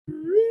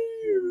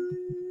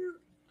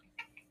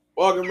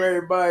Welcome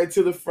everybody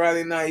to the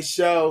Friday night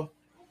show.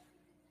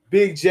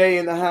 Big J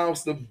in the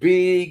house, the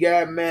big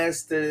guy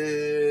master.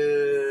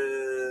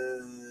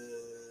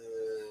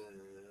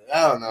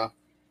 I don't know.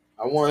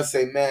 I want to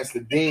say master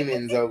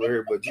demons over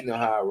here, but you know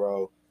how I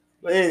roll.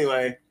 But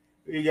anyway,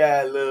 we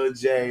got Lil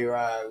J,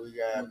 right? We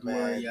got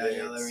Mad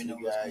Dex, we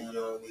got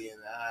Yoni in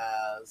the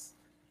house.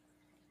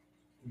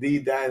 D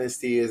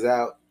Dynasty is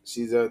out.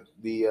 She's at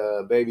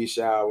the baby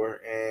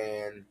shower,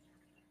 and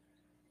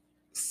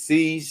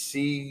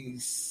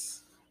she's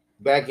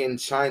back in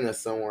China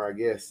somewhere, I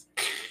guess.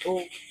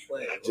 Oh,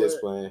 wait,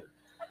 Just playing.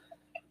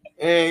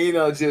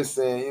 And, just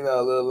saying,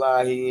 Lil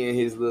La, he in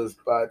his little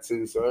spot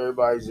too. So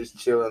everybody's just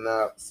chilling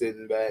out,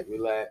 sitting back,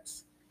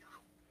 relax.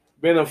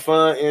 Been a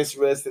fun,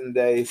 interesting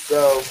day.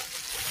 So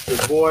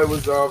your boy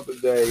was off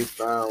today,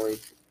 finally.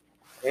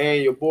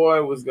 And your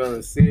boy was going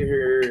to sit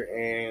here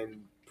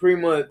and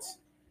pretty much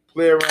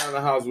play around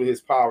the house with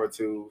his power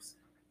tools,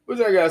 which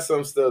I got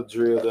some stuff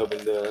drilled up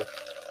and done.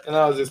 And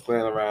I was just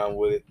playing around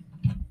with it.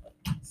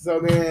 So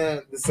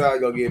then decided to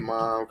go get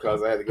mom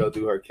because I had to go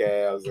do her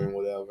calves and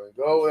whatever.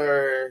 Go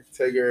there,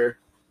 take her.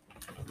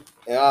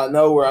 And out of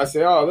nowhere, I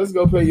said, oh, let's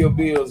go pay your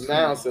bills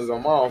now since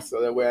I'm off so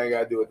that way I ain't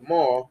got to do it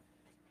tomorrow.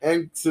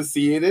 And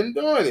succeeded in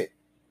doing it.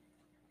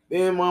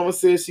 Then mama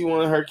said she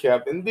wanted her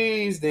Captain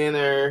D's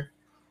dinner.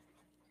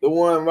 The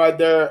one right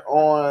there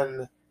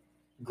on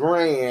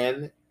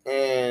Grand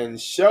and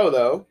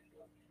Shoto.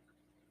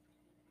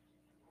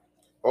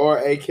 Or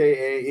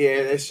AKA,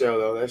 yeah, that's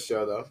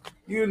Shoto.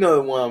 You know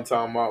the one I'm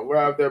talking about. We're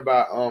out there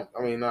by by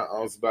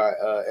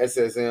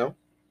SSM.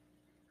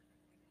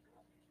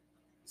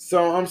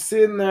 So I'm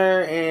sitting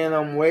there and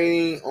I'm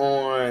waiting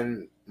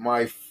on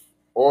my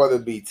order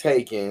to be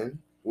taken,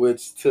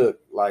 which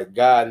took like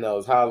God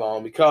knows how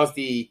long because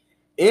the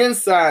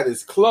inside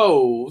is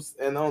closed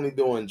and only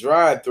doing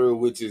drive-through,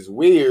 which is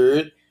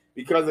weird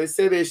because they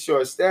say they're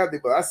short-staffed,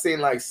 but I seen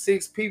like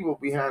 6 people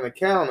behind the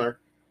counter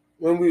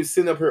when we were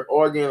sitting up here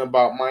arguing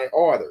about my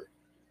order.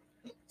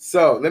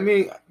 So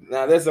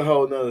now that's a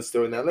whole nother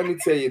story. Now let me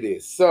tell you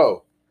this.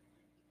 So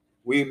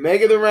we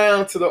make it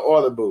around to the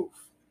order booth.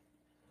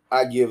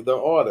 I give the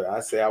order. I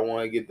say I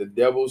want to get the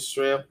deviled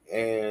shrimp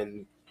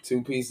and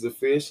 2 pieces of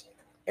fish,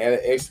 add an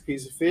extra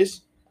piece of fish,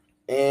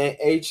 and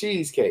a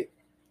cheesecake.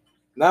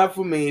 Not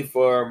for me,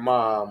 for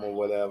mom or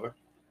whatever.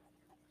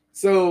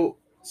 So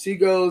she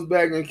goes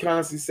back and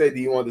constantly say, do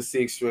you want the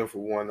 6 shrimp for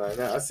 $1.99?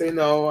 I say,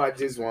 no, I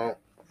just want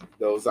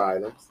those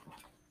items.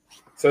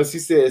 So she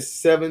says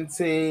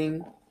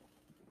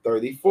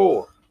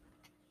 $17.34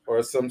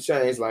 or some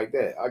change like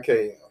that.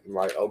 Okay, I'm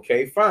like,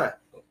 okay, fine.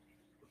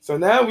 So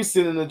now we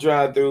sit in the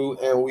drive-thru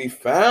and we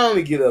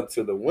finally get up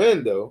to the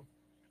window.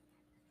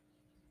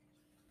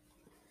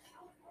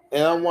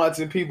 And I'm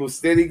watching people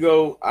steady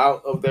go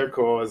out of their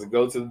cars and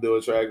go to the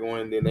door, try to go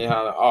in, then they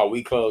holler, oh,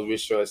 we closed, we're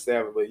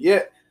short-staffed. But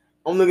yet,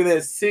 I'm looking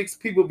at 6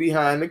 people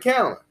behind the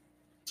counter.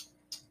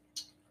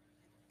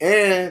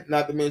 And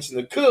not to mention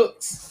the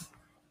cooks,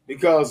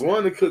 because one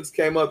of the cooks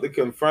came up to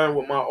confirm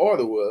what my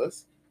order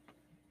was,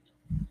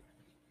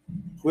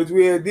 which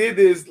we had did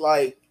this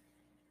like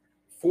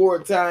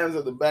 4 times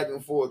of the back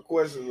and forth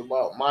questions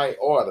about my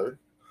order.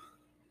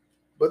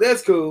 But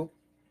that's cool.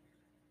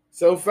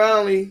 So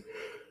finally,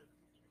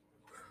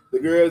 the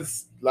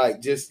girl's like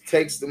just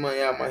takes the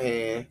money out of my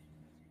hand,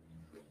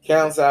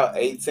 counts out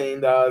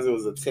 $18. It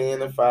was a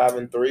 10, a 5,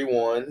 and 3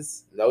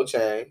 ones, no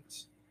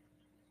change.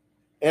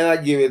 And I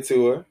give it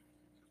to her.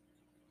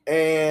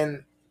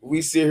 And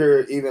we sit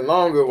here even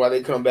longer while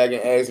they come back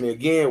and ask me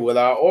again what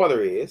our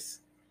order is.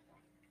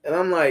 And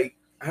I'm like,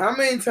 how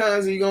many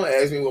times are you going to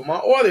ask me what my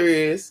order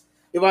is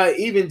if I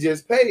even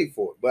just paid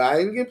for it? But I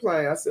didn't get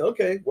plain. I said,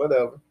 okay,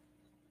 whatever.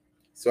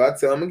 So I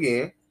tell them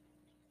again.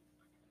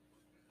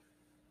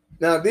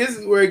 Now, this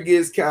is where it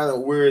gets kind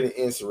of weird and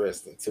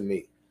interesting to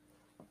me.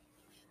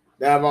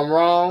 Now, if I'm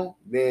wrong,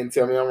 then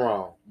tell me I'm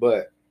wrong.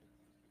 But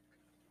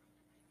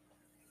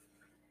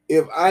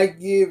if I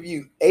give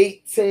you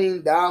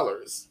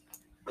 $18,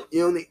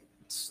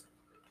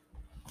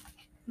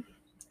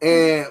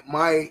 and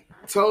my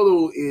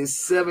total is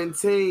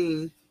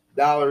 $17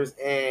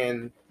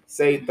 and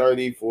say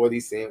 30, 40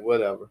 cents,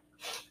 whatever.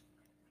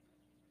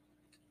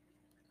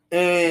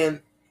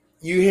 And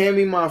you hand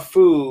me my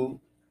food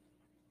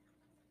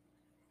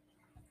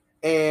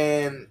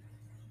and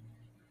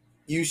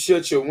you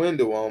shut your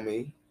window on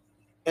me.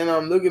 And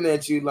I'm looking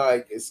at you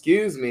like,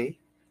 excuse me.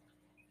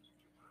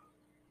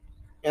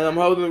 And I'm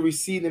holding a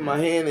receipt in my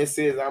hand that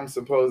says I'm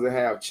supposed to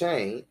have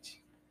change.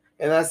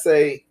 And I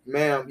say,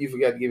 ma'am, you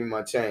forgot to give me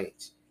my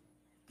change.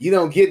 You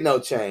don't get no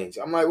change.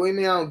 I'm like, what do you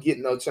mean I don't get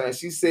no change?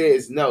 She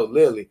says, no,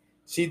 Lily.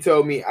 She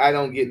told me I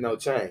don't get no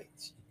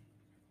change.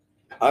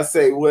 I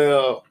say,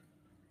 well,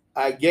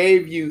 I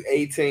gave you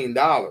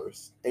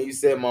 $18 and you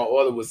said my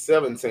order was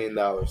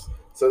 $17.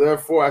 So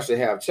therefore I should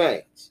have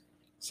change.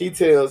 She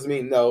tells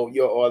me, no,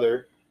 your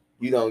order,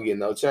 you don't get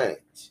no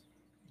change.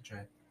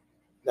 Okay.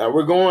 Now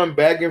we're going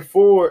back and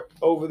forth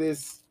over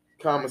this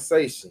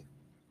conversation.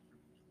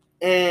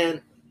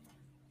 And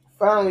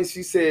finally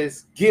she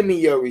says, give me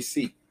your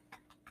receipt.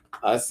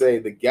 I say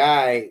the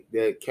guy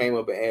that came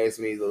up and asked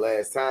me the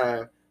last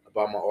time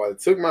about my order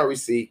took my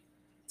receipt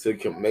to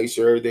make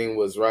sure everything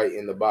was right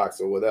in the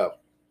box or whatever.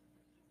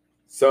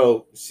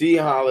 So she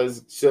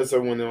hollers, shut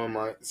her window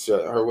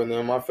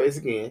on my face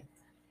again.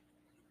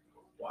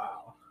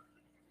 Wow.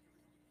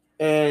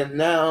 And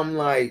now I'm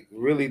like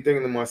really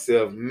thinking to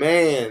myself,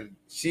 man,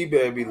 she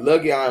better be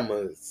lucky I'm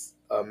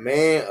a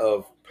man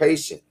of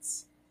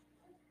patience.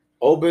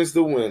 Opens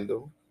the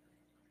window,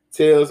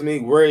 tells me,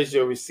 where's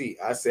your receipt?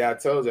 I say, I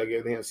told you I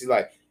gave it to him. She's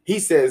like, he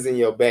says in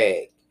your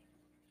bag.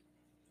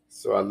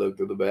 So I looked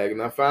through the bag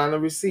and I found the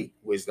receipt,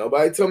 which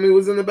nobody told me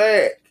was in the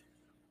bag.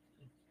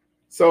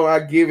 So I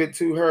give it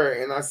to her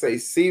and I say,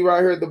 see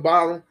right here at the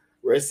bottom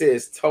where it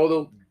says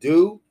total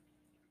due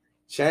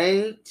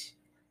change,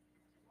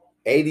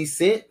 80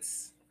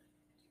 cents.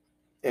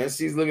 And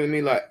she's looking at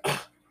me like,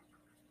 ah.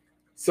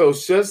 So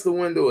shuts the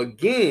window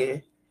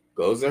again,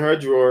 goes in her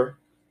drawer,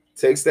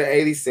 takes the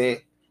 80 cent,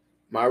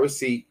 my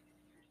receipt,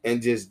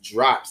 and just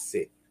drops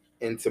it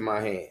into my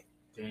hand.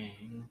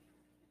 Dang.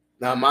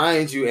 Now,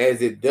 mind you,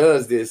 as it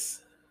does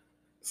this,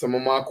 some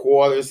of my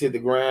quarters hit the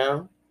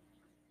ground.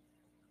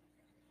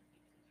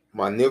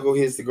 My nickel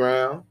hits the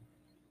ground.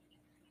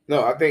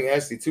 No, I think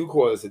actually 2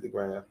 quarters hit the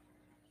ground.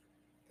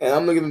 And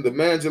I'm looking at the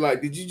manager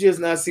like, did you just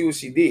not see what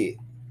she did?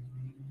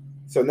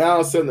 So now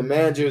all of a sudden the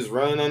manager is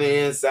running on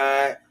the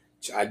inside,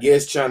 I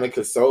guess trying to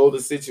console the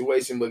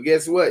situation. But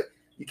guess what?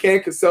 You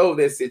can't console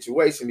that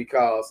situation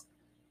because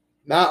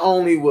not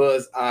only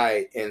was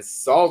I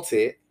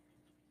insulted,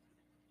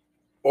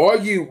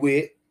 argued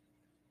with,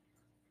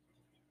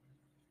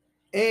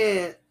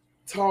 and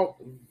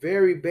talked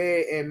very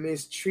bad and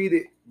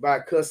mistreated by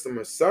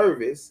customer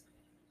service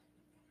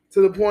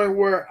to the point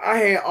where I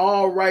had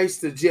all rights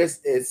to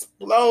just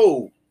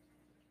explode.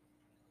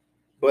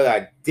 But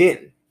I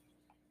didn't.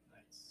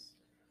 Nice.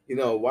 You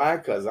know why?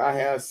 Because I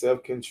have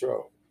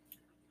self-control.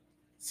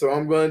 So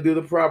I'm going to do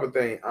the proper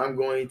thing. I'm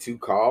going to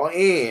call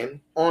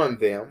in on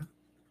them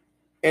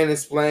and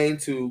explain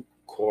to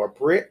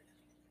corporate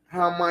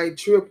how my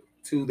trip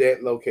to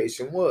that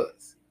location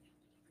was.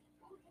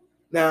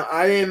 Now,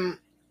 I didn't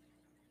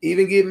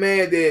even get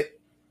mad that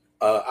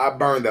I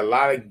burned a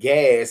lot of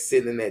gas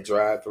sitting in that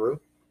drive-thru.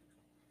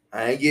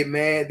 I ain't get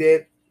mad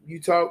that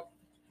you talk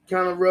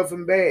kind of rough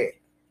and bad.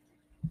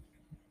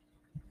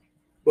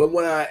 But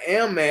what I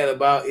am mad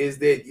about is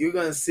that you're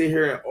going to sit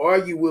here and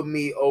argue with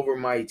me over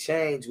my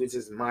change, which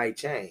is my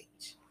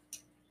change.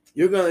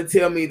 You're going to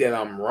tell me that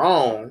I'm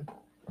wrong.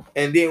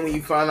 And then when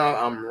you find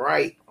out I'm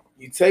right,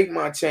 you take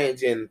my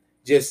change and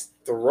just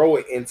throw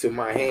it into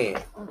my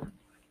hand.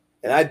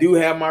 And I do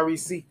have my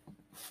receipt.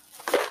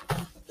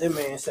 That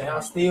man say I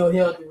still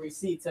held the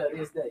receipt till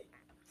this day.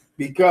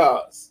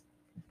 Because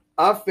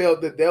I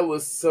felt that there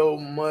was so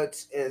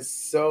much and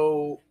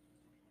so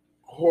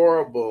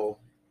horrible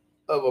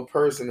of a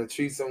person to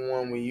treat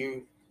someone when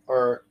you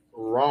are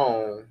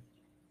wrong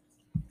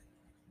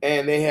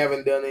and they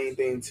haven't done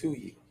anything to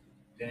you.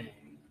 Dang.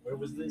 Where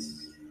was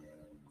this?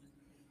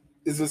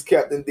 This was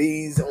Captain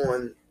D's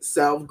on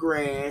South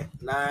Grand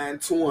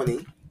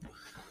 920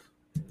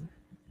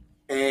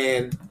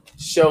 and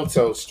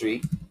Shoto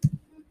Street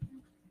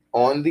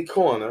on the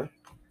corner.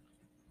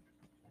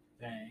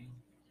 Dang.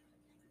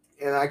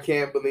 And I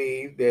can't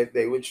believe that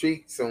they would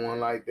treat someone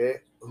like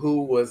that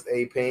who was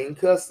a paying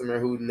customer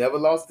who never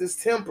lost his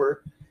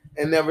temper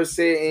and never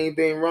said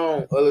anything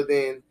wrong other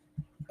than,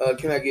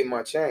 can I get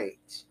my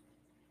change?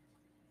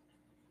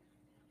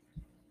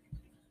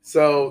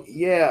 So,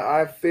 yeah,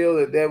 I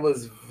feel that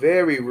was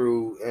very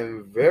rude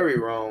and very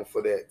wrong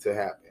for that to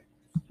happen.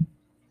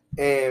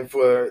 And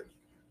for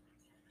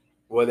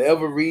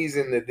whatever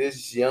reason that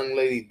this young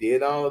lady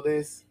did all of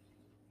this,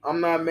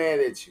 I'm not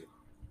mad at you.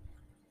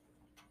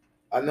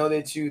 I know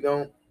that you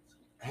don't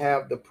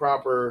have the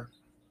proper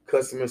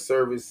customer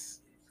service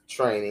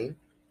training,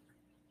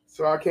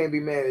 so I can't be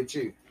mad at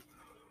you.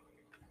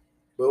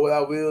 But what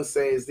I will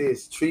say is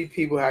this: treat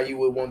people how you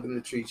would want them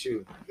to treat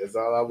you. That's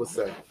all I would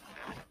say.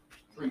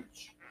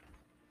 Preach.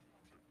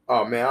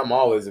 Oh man, I'm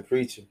always a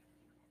preacher.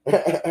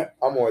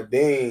 I'm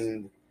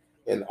ordained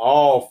in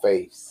all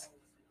faiths.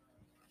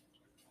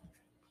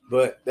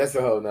 But that's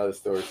a whole nother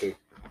story too.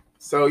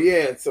 So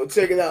yeah, so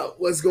check it out.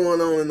 What's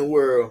going on in the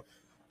world?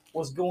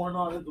 What's going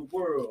on in the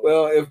world?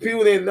 Well, if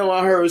people didn't know,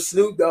 I heard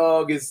Snoop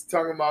Dogg is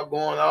talking about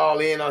going all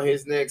in on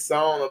his next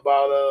song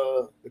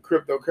about the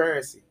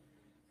cryptocurrency.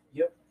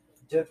 Yep.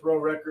 Death Row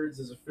Records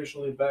is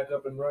officially back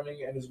up and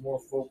running and is more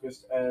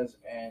focused as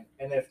an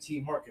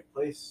NFT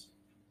marketplace.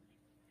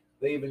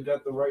 They even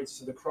got the rights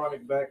to the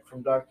Chronic back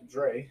from Dr.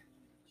 Dre.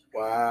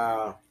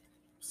 Wow.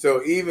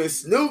 So even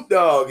Snoop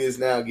Dogg is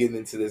now getting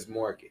into this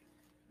market.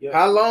 Yep.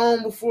 How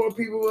long before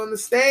people will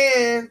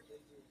understand?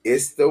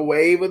 It's the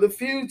wave of the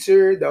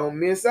future. Don't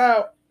miss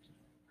out.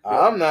 Yep.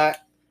 I'm not.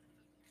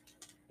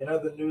 In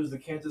other news, the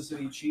Kansas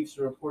City Chiefs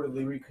are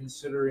reportedly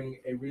reconsidering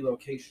a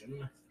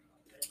relocation.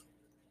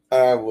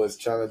 I was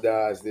trying to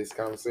dodge this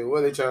conversation.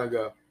 Where are they trying to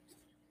go?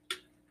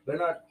 They're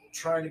not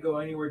trying to go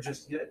anywhere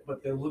just yet,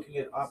 but they're looking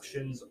at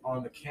options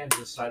on the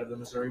Kansas side of the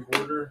Missouri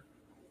border.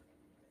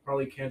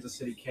 Probably Kansas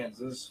City,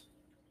 Kansas.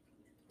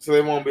 So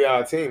they won't be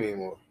our team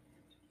anymore.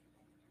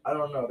 I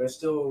don't know. They're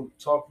still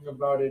talking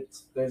about it.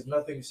 There's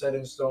nothing set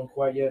in stone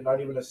quite yet. Not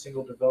even a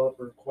single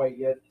developer quite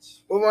yet.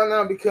 Well, why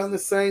not become the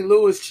St.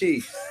 Louis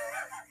Chiefs?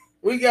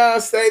 We got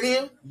a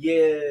stadium.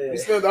 Yeah. We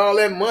spent all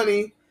that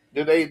money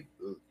that they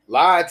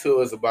lied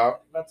to us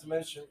about. Not to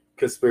mention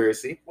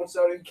Conspiracy. what's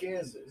out in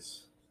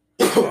Kansas?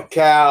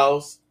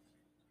 Cows,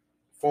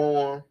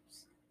 farms,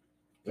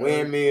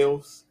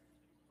 windmills,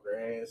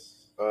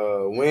 grass,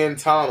 wind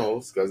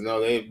tunnels, because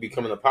they're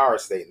becoming a power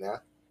state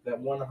now. That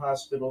one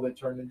hospital that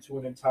turned into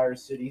an entire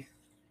city,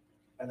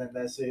 and then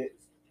that's it.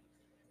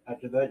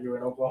 After that, you're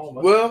in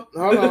Oklahoma. Well,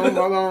 hold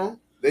on.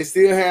 They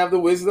still have the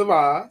Wizard of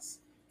Oz.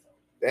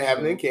 That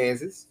happened in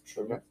Kansas.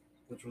 True.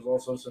 Which was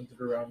also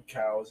centered around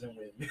cows and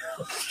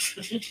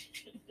windmills.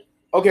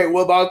 Okay,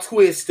 what about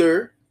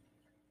Twister?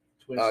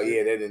 Oh,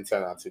 yeah, that didn't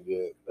turn out too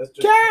good. That's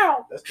just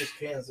cow. That's just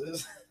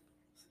Kansas.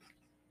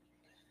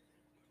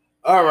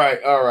 All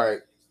right.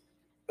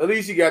 At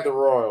least you got the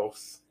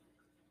Royals.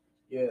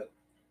 Yeah.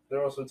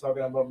 They're also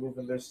talking about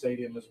moving their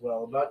stadium as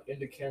well. Not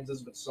into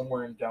Kansas, but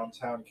somewhere in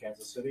downtown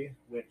Kansas City,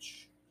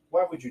 which,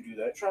 why would you do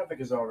that?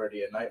 Traffic is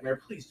already a nightmare.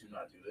 Please do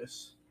not do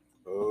this.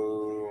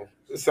 Oh,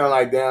 it sounds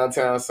like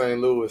downtown St.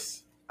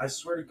 Louis. I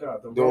swear to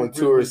God, during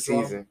tourist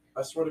season.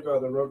 I swear to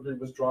God, the road grid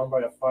was drawn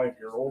by a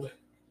 5-year-old.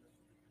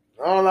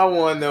 All I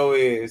want to know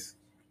is,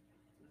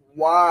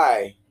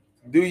 why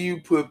do you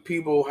put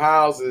people's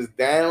houses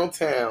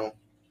downtown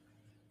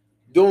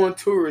during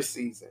tourist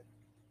season?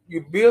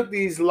 You built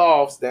these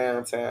lofts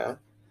downtown,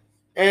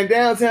 and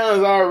downtown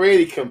is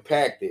already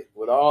compacted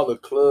with all the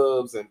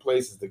clubs and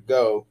places to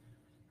go.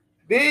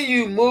 Then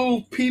you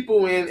move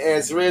people in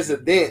as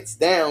residents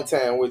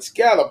downtown, which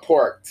got a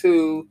park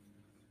too.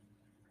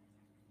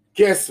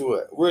 Guess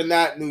what? We're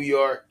not New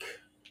York.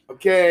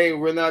 Okay?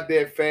 We're not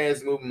that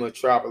fast-moving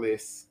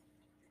metropolis.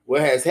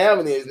 What has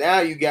happened is now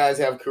you guys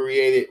have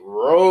created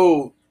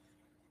road,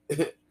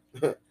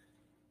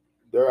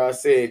 dare I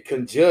say it,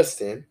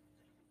 congestion.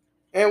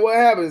 And what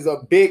happens?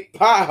 A big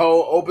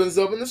pothole opens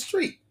up in the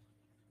street.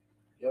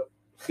 Yep.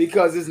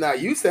 Because it's not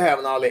used to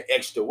having all that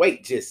extra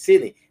weight just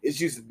sitting. It's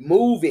just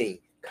moving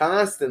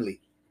constantly.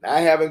 Not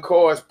having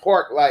cars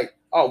parked like,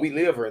 oh, we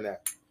live here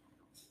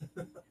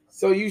now.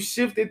 So you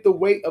shifted the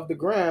weight of the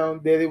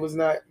ground that it was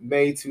not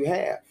made to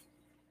have.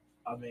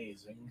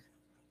 Amazing.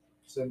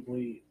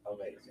 Simply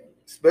amazing.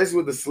 Especially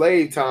with the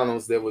slave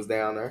tunnels that was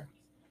down there.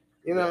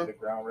 You know. The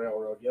Ground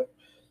Railroad, yep.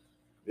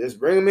 Just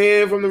bring them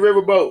in from the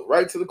riverboat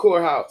right to the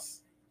courthouse.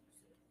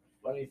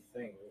 Funny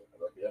thing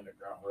about the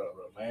Underground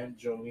Railroad, man,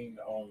 Jolene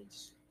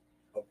owns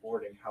a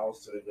boarding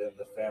house that had been in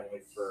the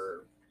family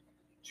for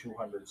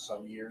 200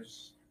 some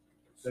years.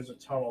 There's a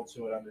tunnel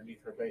to it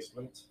underneath her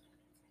basement.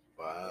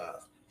 Wow.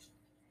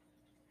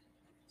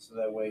 So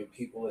that way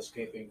people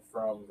escaping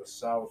from the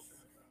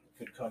South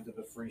could come to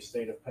the free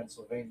state of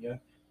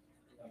Pennsylvania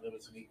and live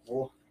as an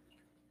equal.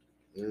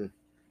 Mm.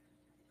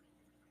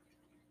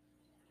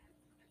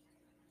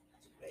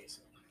 It's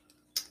amazing.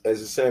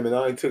 It's a shame it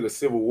only took a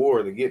civil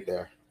war to get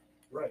there.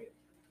 Right.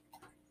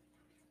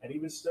 And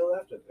even still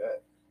after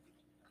that.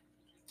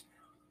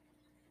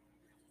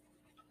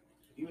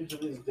 Even to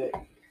this day.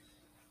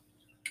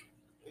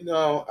 You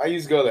know, I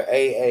used to go to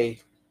AA.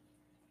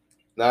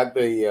 Not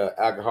the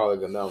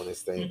Alcoholic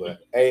Anonymous thing,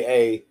 but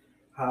AA.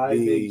 Hi,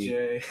 Big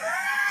J.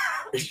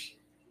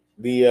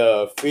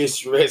 The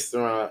fish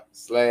restaurant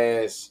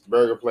 /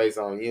 burger place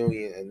on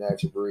Union and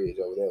Natural Bridge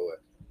over that way.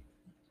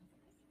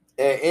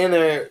 And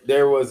in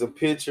there was a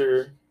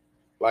picture,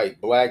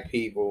 like black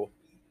people,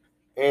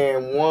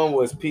 and one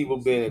was people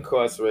being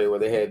incarcerated where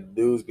they had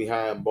dudes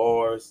behind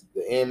bars,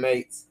 the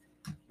inmates.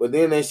 But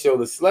then they show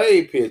the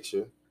slave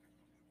picture,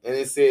 and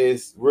it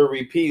says, we're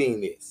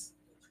repeating this.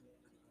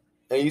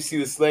 And you see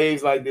the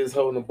slaves like this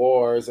holding the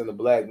bars and the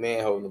black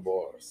man holding the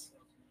bars.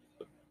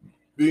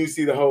 Then you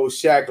see the whole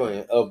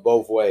shackling of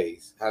both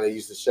ways. How they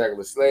used to shackle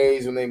the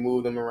slaves when they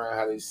moved them around.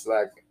 How they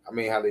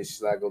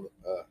shackle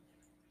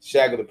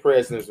the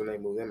prisoners when they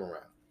moved them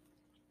around.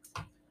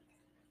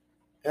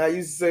 And I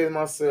used to say to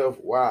myself,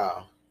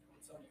 wow.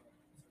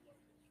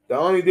 The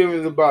only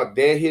difference about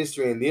that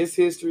history and this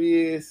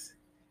history is,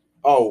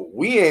 oh,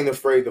 we ain't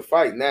afraid to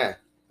fight now.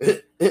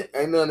 Ain't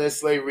none of that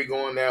slavery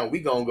going down. We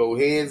gonna go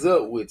heads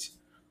up with you.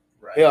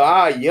 Right. Hell,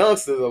 our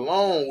youngsters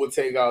alone will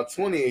take out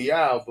 20 of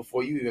y'all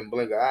before you even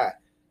blink an eye.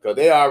 Because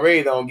they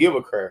already don't give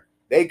a crap.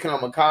 They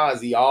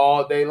kamikaze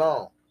all day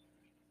long.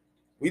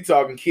 We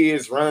talking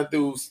kids running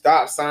through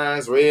stop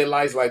signs, red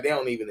lights like they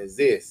don't even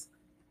exist.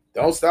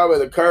 Don't stop at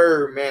the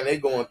curb, man. They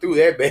going through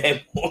that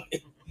bad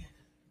boy.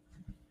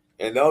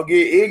 And don't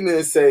get ignorant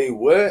and say,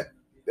 what?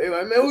 They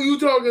like, man, who you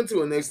talking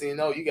to? And next thing you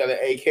know, you got an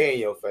AK in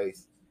your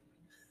face.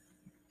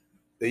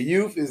 The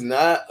youth is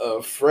not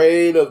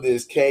afraid of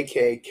this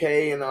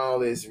KKK and all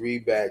this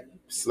reback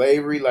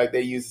slavery like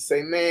they used to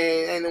say,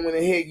 man, ain't no when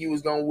the heck you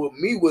was going to whip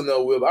me with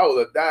no whip. I would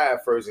have died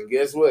first. And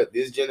guess what?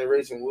 This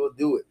generation will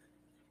do it.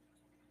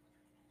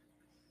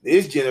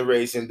 This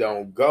generation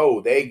don't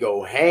go. They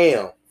go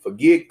ham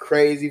Forget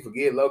crazy,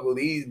 forget local.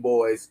 These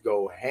boys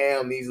go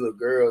ham. These little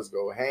girls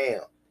go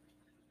ham.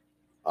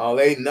 All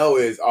they know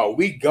is, oh,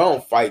 we gonna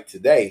fight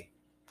today.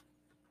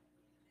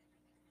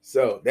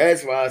 So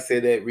that's why I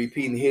said that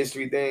repeating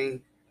history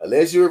thing.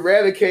 Unless you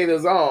eradicate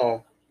us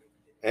all,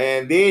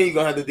 and then you're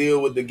gonna have to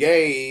deal with the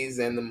gays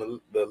and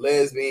the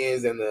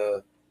lesbians and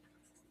the.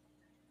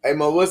 Hey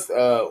Mo, what's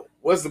the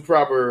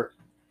proper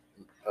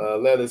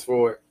letters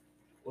for it?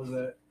 What was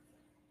that?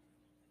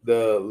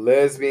 The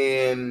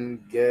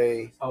lesbian,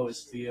 gay. Oh,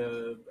 it's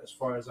the as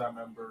far as I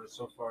remember,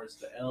 so far it's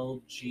the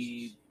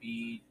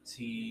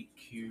LGBTQIA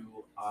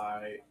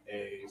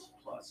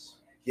plus.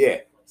 Yeah.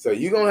 So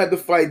you're gonna have to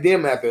fight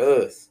them after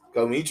us.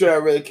 Because when you try to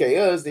eradicate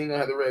us, then you're gonna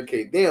have to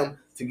eradicate them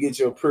to get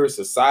your pure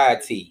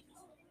society.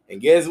 And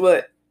guess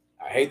what?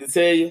 I hate to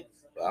tell you,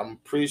 but I'm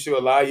pretty sure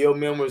a lot of your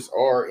members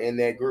are in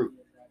that group.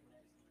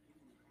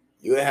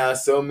 You'll have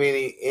so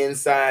many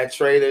inside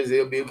traders,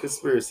 it'll be a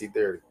conspiracy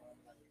theory.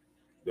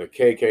 The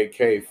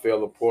KKK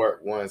fell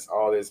apart once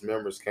all its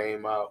members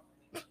came out.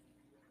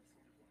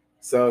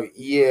 So,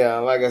 yeah,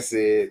 like I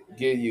said,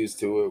 get used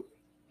to it.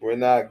 We're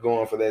not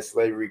going for that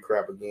slavery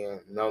crap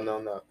again.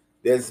 No.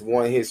 There's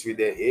one history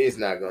that is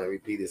not going to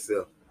repeat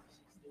itself.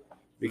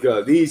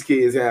 Because these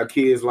kids have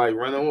kids like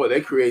running away.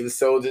 They're creating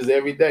soldiers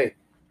every day.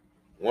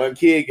 One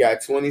kid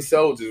got 20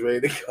 soldiers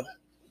ready to go.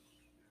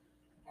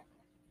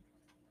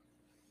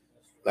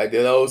 Like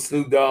that old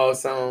Snoop Dogg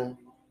song.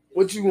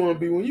 What you want to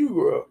be when you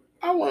grow up?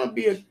 I want to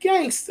be a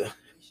gangster.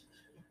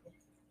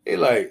 They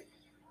like,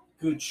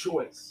 good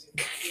choice.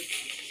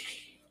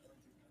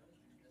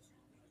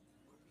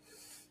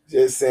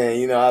 Just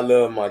saying, I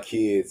love my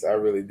kids. I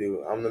really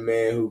do. I'm the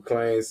man who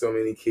claims so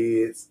many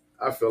kids.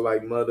 I feel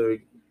like mother,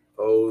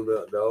 the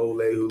old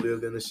lady who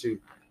lived in the shoe.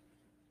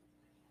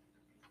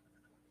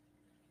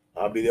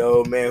 I'll be the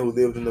old man who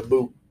lived in the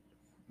boot.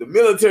 The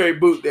military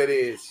boot, that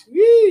is.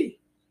 Yee!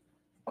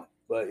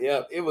 But,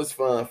 yeah, it was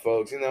fun,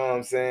 folks. You know what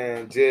I'm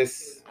saying?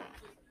 Just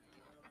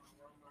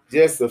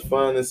a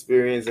fun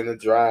experience and a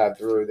drive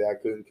through that I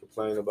couldn't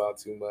complain about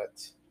too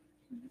much.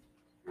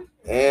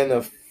 And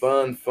a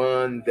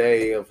fun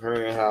day of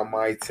hearing how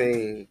my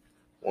team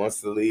wants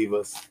to leave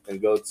us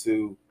and go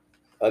to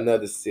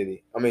another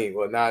city. I mean,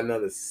 well, not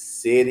another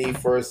city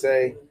per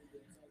se,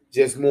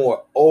 just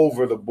more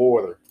over the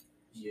border.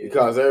 Yeah.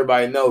 Because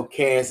everybody know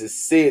Kansas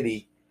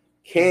City,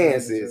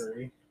 Kansas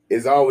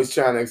is always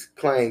trying to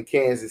claim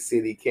Kansas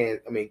City,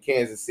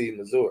 Kansas City,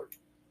 Missouri.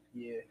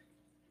 Yeah.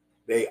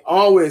 They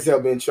always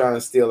have been trying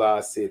to steal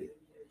our city.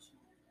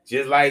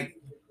 Just like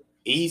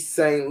East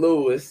St.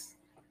 Louis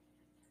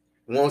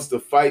wants to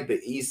fight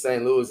the East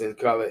St. Louis and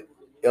call it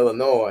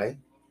Illinois,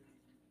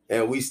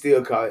 and we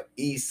still call it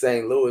East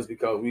St. Louis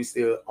because we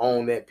still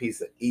own that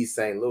piece of East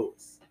St.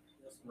 Louis.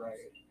 Right.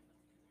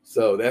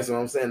 So that's what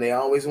I'm saying. They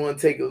always want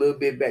to take a little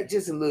bit back,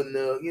 just a little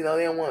nub. They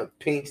don't want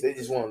pinch. They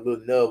just want a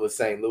little nub of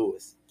St.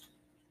 Louis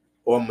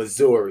or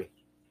Missouri.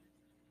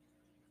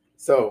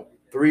 So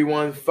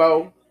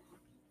 314,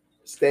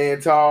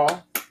 stand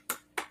tall.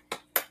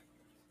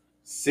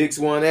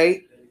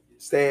 618,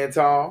 stand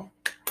tall.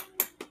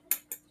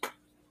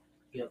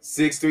 Yep.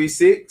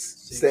 636,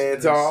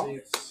 stand tall.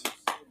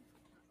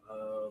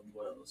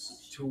 What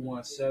else?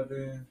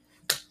 217,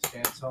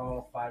 stand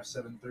tall.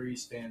 573,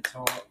 stand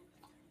tall.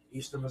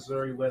 Eastern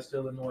Missouri, West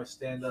Illinois,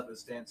 stand up and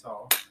stand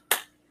tall.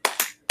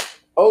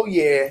 Oh,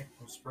 yeah.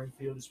 From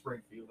Springfield to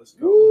Springfield. Let's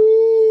go.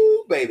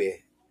 Woo,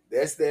 baby.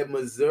 That's that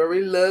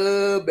Missouri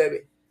love, baby.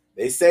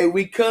 They say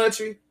we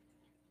country.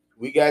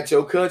 We got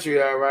your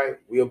country, all right.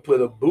 We'll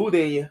put a boot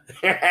in you.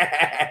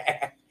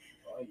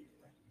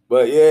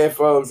 But yeah,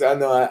 folks, I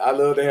know I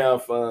love to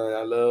have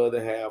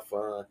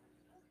fun.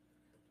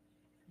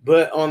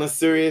 But on a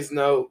serious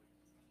note,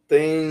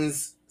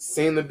 things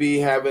seem to be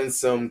having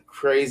some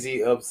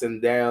crazy ups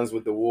and downs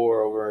with the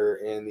war over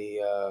in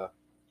the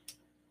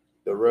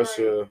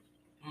Russia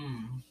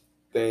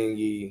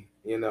thingy,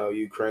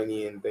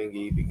 Ukrainian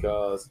thingy,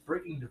 because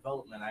breaking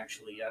development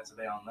actually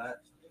today on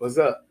that. What's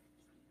up?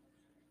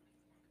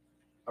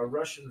 A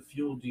Russian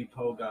fuel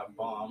depot got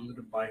bombed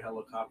by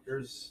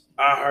helicopters.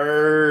 I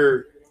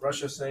heard.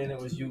 Russia saying it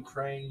was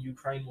Ukraine.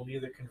 Ukraine will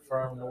neither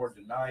confirm nor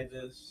deny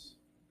this.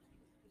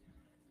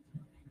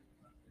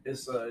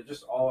 It's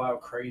just all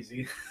out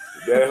crazy.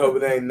 Better hope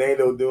it ain't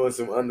NATO doing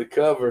some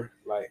undercover.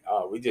 Like,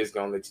 we just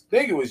gonna let you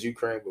think it was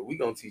Ukraine, but we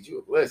gonna teach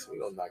you a lesson. We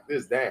gonna knock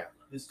this down.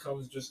 This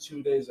comes just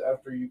 2 days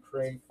after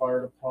Ukraine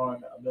fired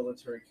upon a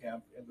military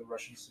camp in the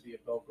Russian city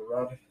of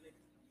Belgorod.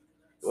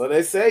 Well,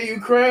 they say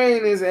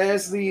Ukraine is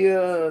actually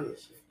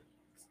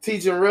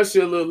teaching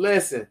Russia a little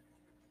lesson.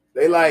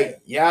 They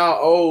like,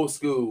 y'all old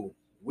school,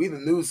 we the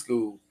new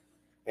school.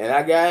 And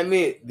I gotta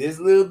admit, this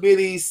little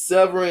bitty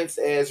severance,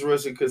 as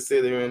Russia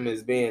consider him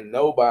as being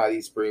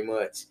nobodies, pretty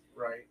much.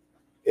 Right.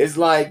 It's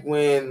like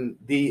when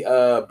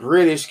the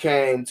British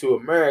came to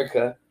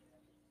America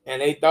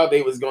and they thought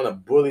they was gonna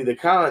bully the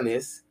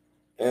colonists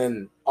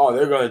and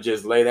they're gonna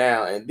just lay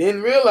down, and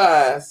didn't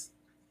realize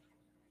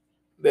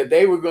that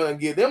they were gonna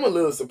give them a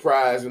little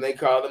surprise when they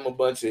called them a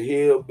bunch of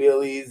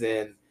hillbillies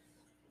and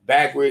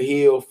backward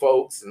heel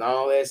folks and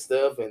all that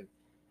stuff and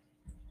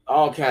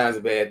all kinds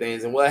of bad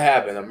things. And what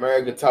happened?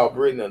 America taught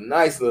Britain a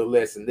nice little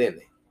lesson, didn't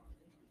they?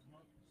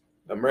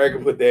 America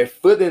put their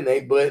foot in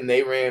their butt and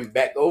they ran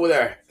back over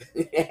there.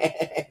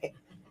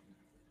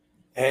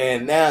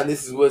 And now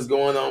this is what's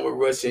going on with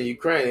Russia and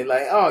Ukraine. They're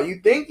like, oh, you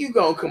think you're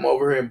going to come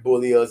over here and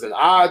bully us in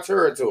our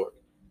territory?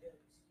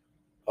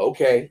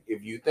 Okay,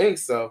 if you think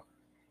so.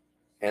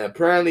 And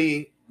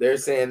apparently they're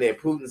saying that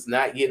Putin's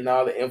not getting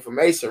all the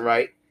information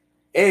right.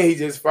 And he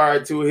just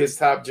fired two of his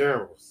top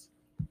generals.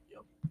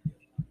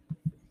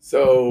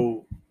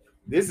 So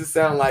this is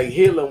sounding like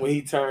Hitler when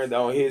he turned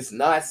on his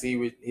Nazi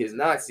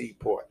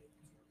part.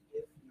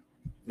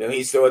 Then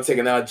he started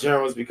taking out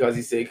generals because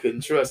he said he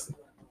couldn't trust them.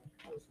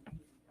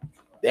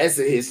 That's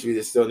a history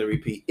that's starting to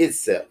repeat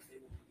itself.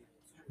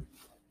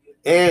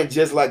 And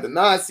just like the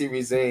Nazi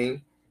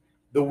regime,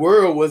 the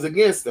world was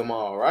against them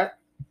all, right?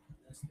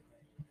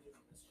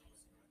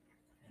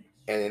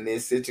 And in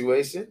this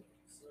situation,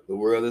 the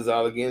world is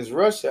all against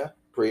Russia,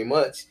 pretty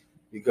much,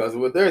 because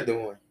of what they're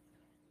doing.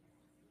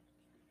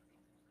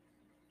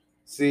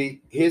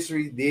 See,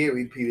 history did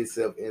repeat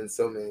itself in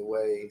so many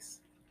ways.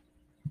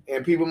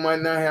 And people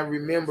might not have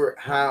remembered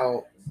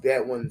how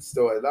that one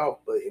started off,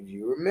 but if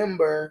you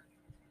remember,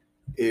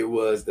 it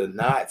was the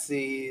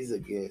Nazis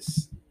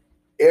against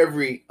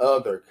every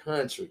other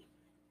country.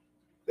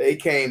 They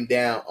came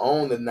down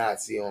on the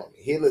Nazi army.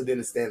 Hitler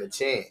didn't stand a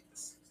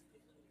chance.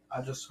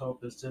 I just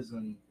hope this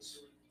isn't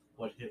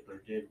what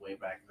Hitler did way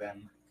back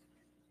then.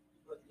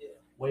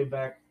 Way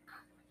back,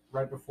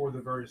 right before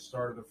the very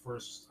start of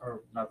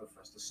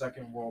the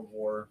Second World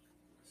War,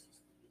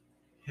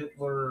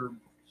 Hitler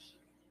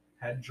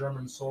had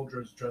German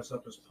soldiers dress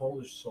up as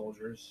Polish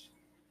soldiers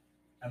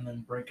and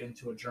then break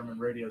into a German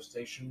radio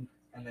station,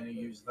 and then he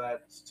used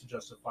that to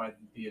justify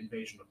the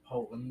invasion of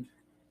Poland.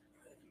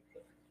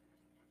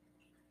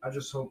 I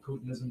just hope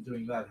Putin isn't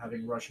doing that,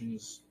 having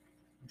Russians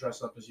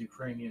dress up as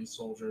Ukrainian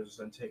soldiers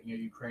and taking a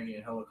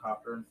Ukrainian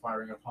helicopter and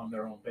firing upon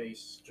their own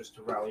base just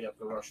to rally up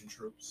the Russian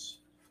troops.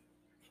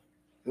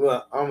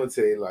 Well, I'm going to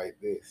tell you like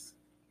this.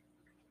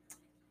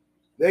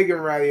 They can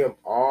rally up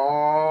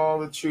all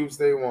the troops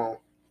they want,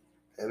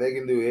 and they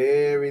can do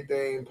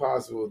everything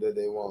possible that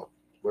they want.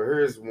 But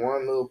here's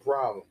one little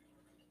problem.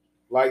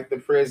 Like the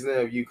president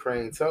of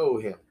Ukraine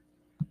told him,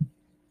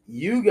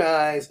 you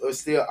guys are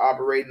still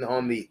operating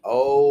on the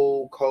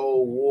old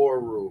Cold War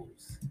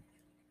rules.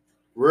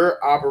 We're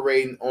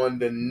operating on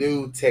the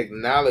new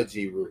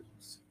technology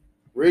rules.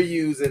 We're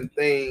using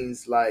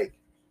things like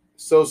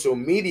social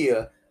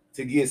media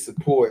to get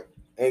support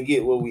and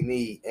get what we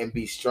need and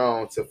be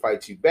strong to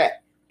fight you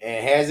back.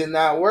 And has it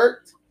not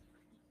worked?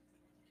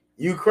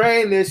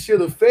 Ukraine, that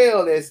should have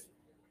failed as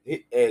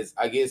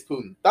I guess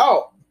Putin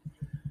thought,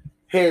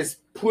 has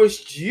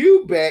pushed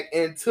you back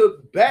and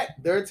took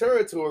back their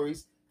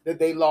territories that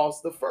they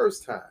lost the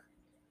first time.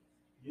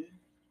 Yeah.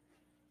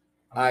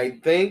 I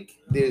think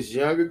this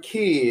younger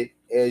kid,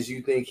 as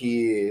you think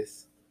he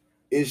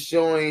is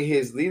showing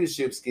his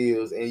leadership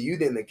skills, and you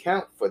didn't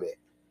account for that.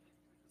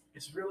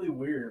 It's really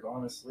weird,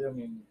 honestly. I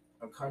mean,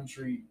 a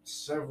country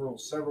several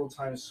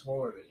times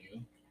smaller than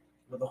you,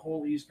 with a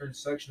whole eastern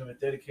section of it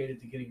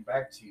dedicated to getting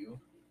back to you,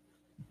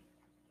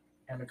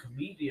 and a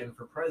comedian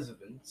for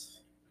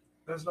president.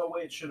 There's no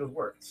way it should have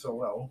worked so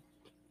well.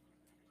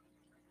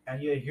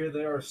 And yet here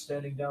they are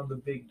standing down the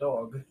big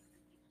dog,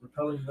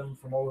 repelling them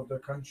from all of their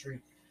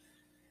country,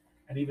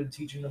 and even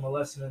teaching them a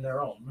lesson in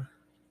their own.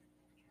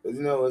 But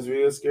you know what's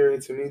real scary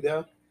to me,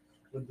 though?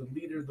 With the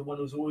leader, the one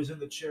who's always in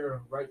the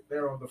chair, right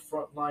there on the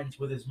front lines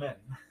with his men.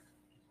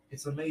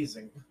 It's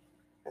amazing.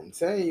 I'm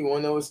telling you,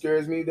 want to know what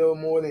scares me, though,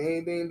 more than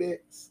anything,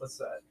 Dex? What's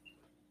that?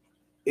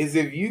 Is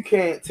if you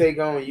can't take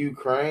on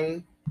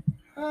Ukraine,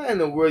 how in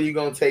the world are you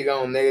going to take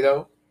on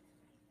NATO?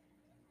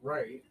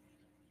 Right.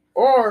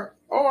 Or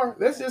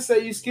let's just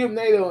say you skip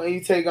NATO and you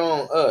take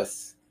on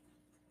us.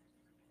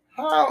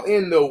 How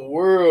in the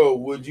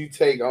world would you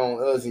take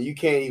on us and you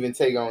can't even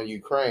take on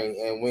Ukraine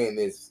and win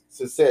this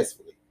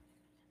successfully?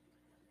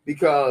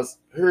 Because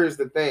here's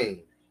the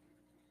thing.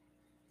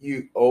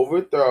 You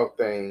overthought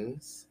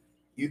things.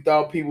 You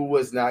thought people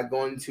was not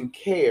going to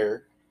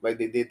care like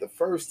they did the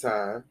first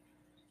time.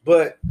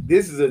 But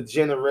this is a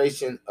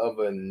generation of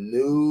a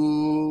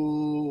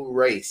new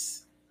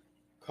race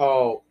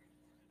called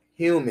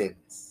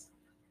humans.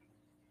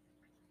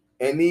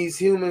 And these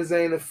humans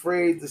ain't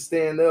afraid to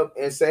stand up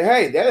and say,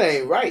 hey, that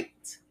ain't right.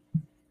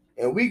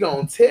 And we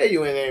gonna tell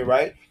you it ain't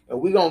right. And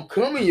we gonna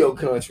come in your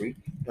country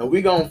and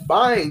we gonna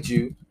find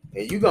you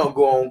and you gonna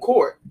go on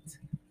court.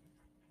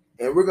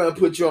 And we're gonna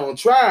put you on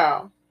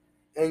trial.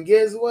 And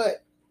guess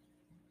what?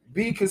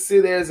 Be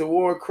considered as a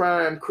war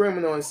crime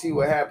criminal and see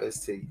what happens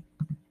to you.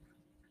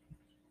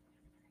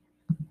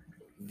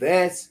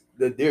 That's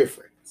the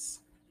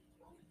difference.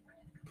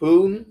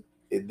 Putin,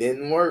 it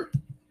didn't work.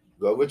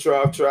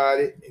 Gorbachev tried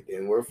it. It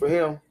didn't work for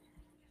him.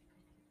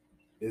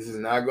 This is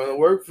not going to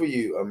work for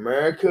you.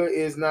 America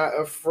is not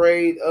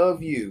afraid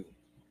of you.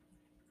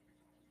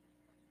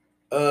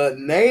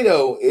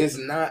 NATO is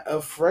not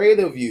afraid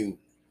of you.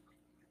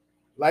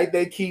 Like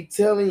they keep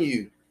telling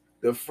you.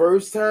 The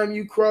first time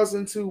you cross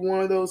into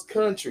one of those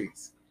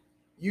countries,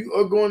 you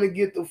are going to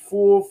get the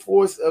full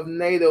force of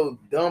NATO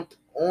dumped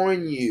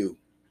on you.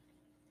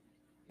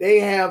 They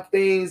have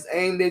things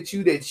aimed at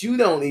you that you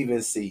don't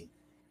even see.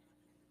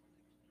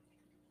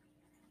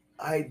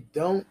 I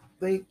don't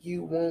think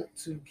you want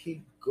to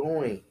keep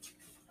going.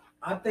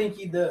 I think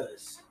he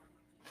does.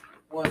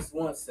 One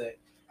sec.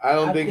 I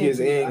don't think his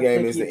end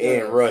game is to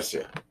end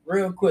Russia.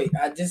 Real quick,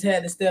 I just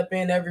had to step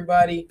in,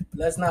 everybody.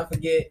 Let's not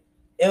forget,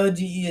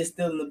 LGE is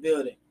still in the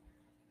building.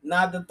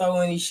 Not to throw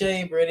any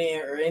shade or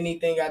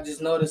anything. I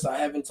just noticed I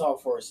haven't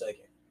talked for a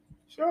second.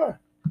 Sure,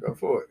 go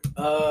for it.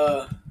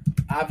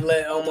 I've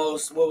let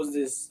almost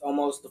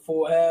the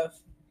full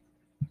half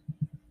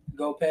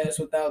go past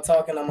without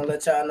talking. I'm gonna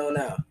let y'all know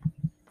now.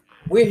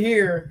 We're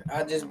here.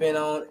 I just been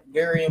on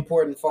very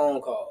important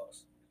phone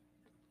calls.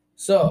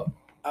 So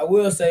I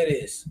will say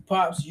this,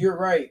 Pops, you're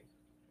right.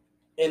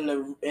 In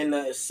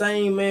the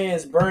same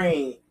man's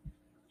brain,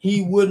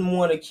 he wouldn't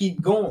want to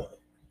keep going.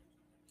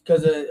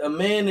 Because a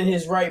man in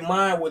his right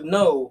mind would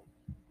know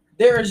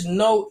there is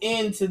no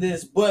end to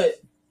this but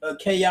a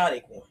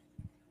chaotic one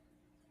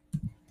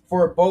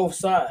for both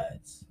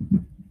sides.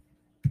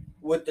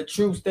 With the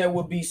troops that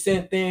would be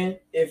sent in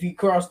if he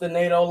crossed the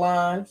NATO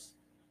lines,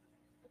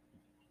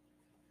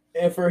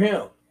 and for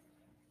him,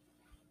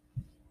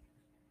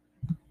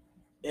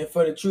 and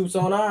for the troops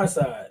on our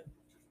side,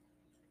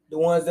 the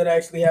ones that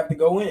actually have to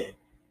go in.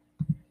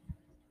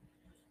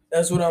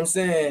 That's what I'm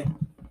saying.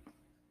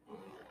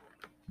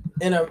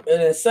 In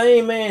a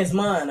same man's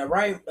mind,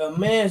 a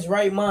man's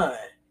right mind,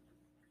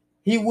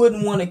 he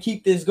wouldn't want to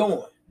keep this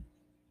going.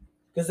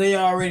 Because they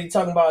already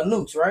talking about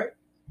nukes, right?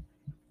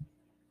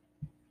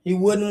 He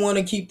wouldn't want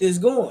to keep this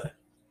going.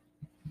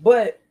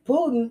 But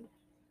Putin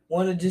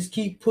want to just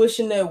keep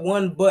pushing that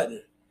one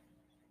button.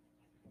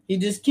 He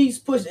just keeps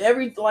pushing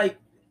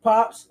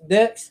Pops,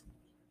 Dex,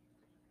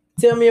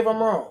 tell me if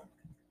I'm wrong.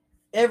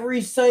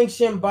 Every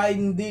sanction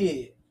Biden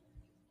did,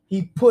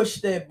 he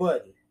pushed that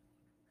button.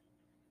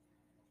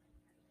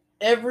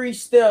 Every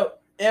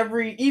step,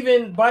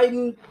 even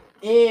Biden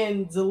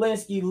and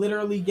Zelensky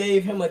literally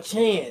gave him a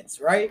chance,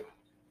 right?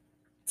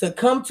 To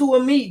come to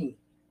a meeting,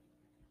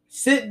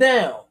 sit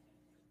down,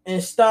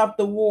 and stop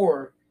the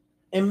war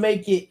and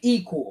make it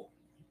equal.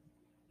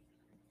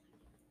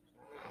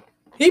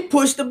 He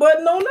pushed the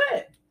button on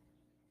that.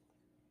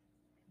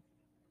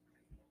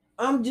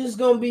 I'm just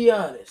going to be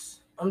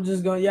honest.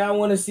 Y'all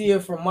want to see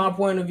it from my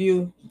point of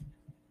view.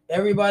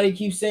 Everybody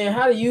keeps saying,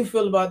 how do you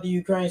feel about the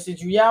Ukraine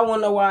situation? Y'all want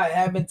to know why I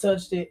haven't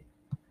touched it?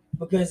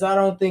 Because I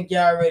don't think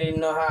y'all already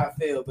know how I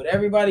feel. But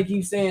everybody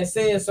keeps saying,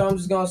 say it, so I'm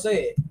just going to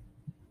say it.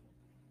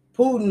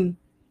 Putin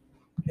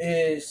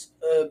is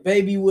a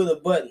baby with a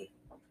button.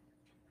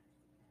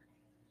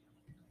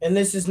 And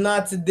this is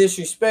not to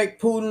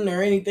disrespect Putin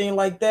or anything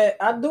like that.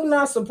 I do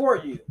not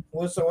support you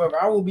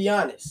whatsoever. I will be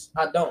honest.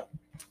 I don't.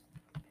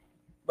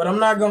 But I'm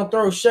not going to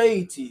throw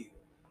shade to you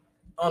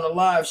on a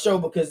live show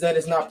because that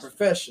is not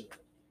professional.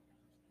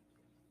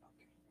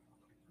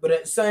 But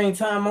at the same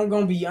time, I'm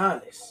going to be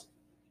honest.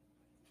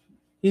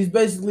 He's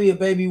basically a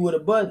baby with a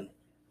button.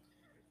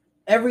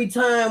 Every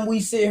time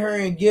we sit here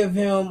and give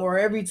him, or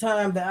every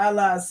time the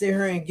allies sit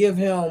here and give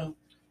him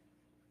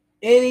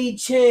any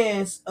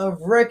chance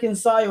of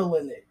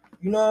reconciling it,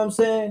 you know what I'm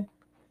saying?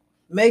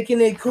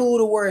 Making it cool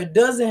to where it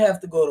doesn't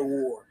have to go to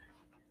war.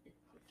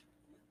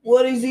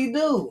 What does he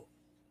do?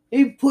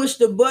 He pushed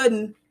the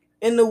button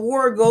and the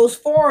war goes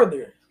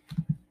farther.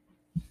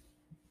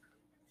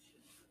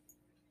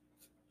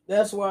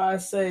 That's why I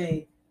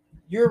say,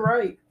 you're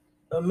right.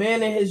 A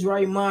man in his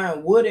right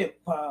mind wouldn't,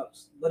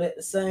 Pops. But at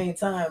the same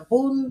time,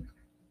 Putin,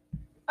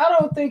 I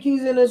don't think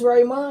he's in his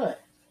right mind.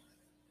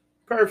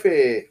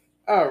 Perfect.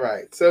 All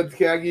right. So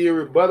can I give you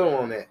a rebuttal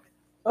on that?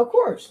 Of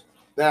course.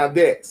 Now,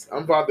 Dex,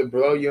 I'm about to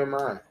blow your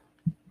mind.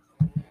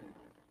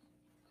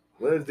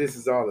 What if this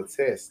is all a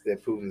test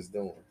that Putin's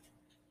doing?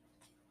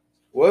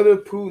 What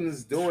if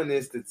Putin's doing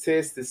this to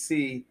test to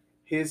see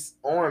his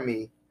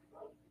army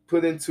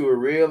put into a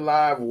real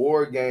live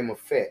war game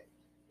effect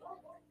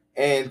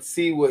and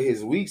see what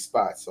his weak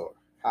spots are?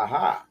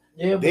 Ha.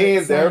 Yeah,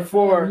 then,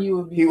 therefore, he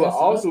will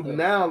also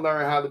now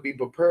learn how to be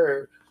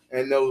prepared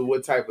and know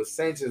what type of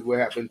sanctions will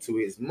happen to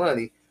his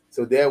money.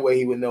 So that way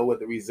he would know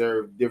what to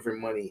reserve different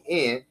money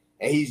in.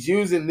 And he's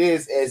using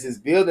this as his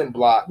building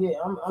block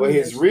for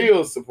his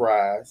real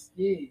surprise.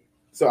 Yeah.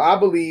 So I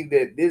believe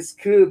that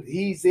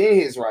he's in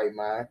his right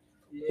mind.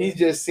 Yeah. He's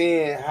just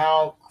seeing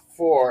how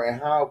far and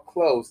how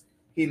close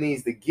he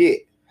needs to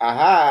get.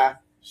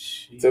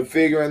 To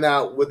figuring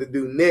out what to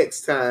do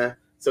next time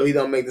so he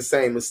don't make the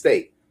same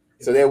mistake.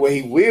 So that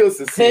way he will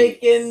succeed.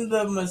 Taking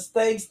the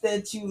mistakes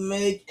that you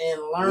make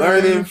and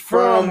learning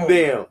from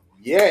them.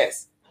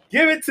 Yes.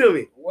 Give it to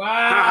me.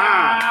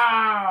 Wow.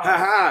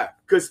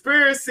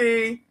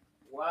 Conspiracy.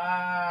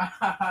 Wow.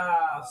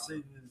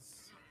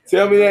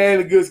 Tell me that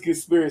ain't a good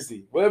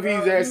conspiracy. What if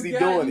he's actually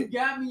doing it? You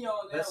got me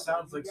on that. That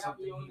sounds like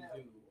something he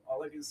do.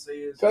 All I can say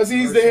is because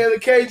he's the head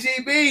of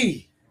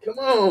KGB. Come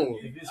on.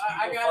 If his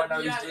I people gotta find out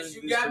be he's honest, doing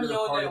you this, got they're me gonna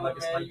on party that like one,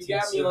 it's man. You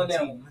got me on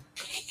that 1917. one.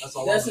 That's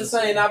all That's I'm the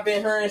gonna saying say. I've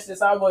been hearing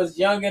since I was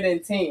younger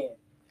than 10.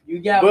 You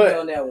got But- me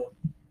on that one.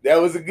 That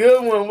was a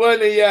good one,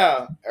 wasn't it,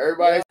 y'all?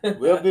 Everybody,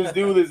 well, this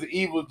dude is an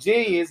evil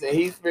genius, and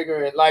he's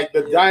figuring like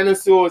the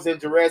dinosaurs in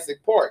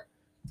Jurassic Park.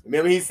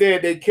 Remember, he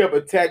said they kept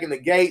attacking the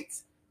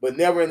gates, but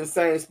never in the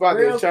same spot.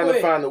 They Real were trying quick.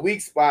 to find the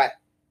weak spot.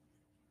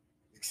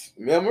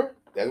 Remember?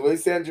 That's what he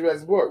said in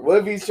Jurassic Park. What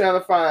if he's trying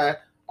to find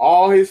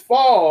all his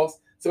falls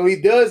so he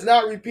does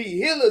not repeat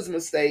Hitler's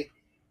mistake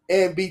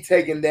and be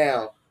taken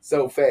down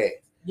so fast?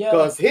 Yeah.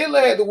 Because Hitler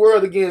had the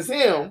world against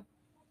him,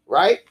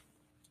 right?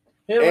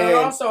 Hitler and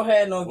also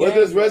had no What game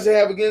does plan. Russia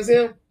have against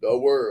him? The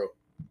world.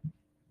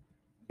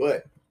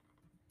 But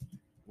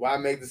why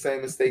make the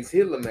same mistakes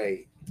Hitler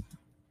made?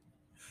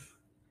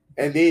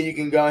 And then you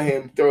can go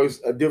ahead and throw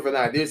a different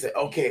idea and say,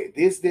 okay,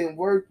 this didn't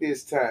work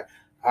this time.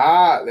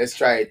 Let's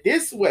try it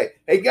this way.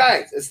 Hey,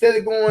 guys, instead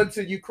of going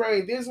to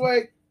Ukraine this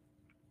way,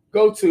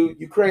 go to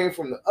Ukraine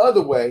from the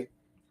other way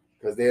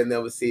because they'll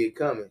never see it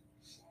coming.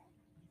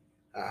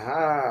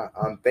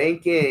 I'm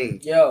thinking.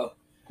 Yo,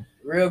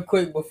 real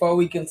quick before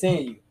we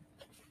continue.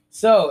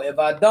 So, if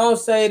I don't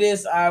say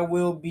this, I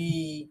will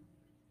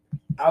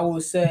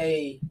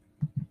say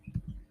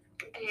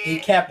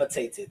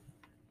decapitated.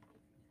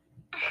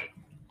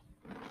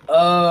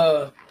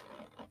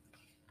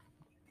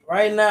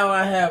 Right now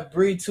I have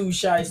Bree 2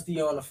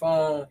 Shiesty on the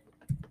phone.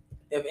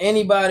 If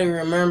anybody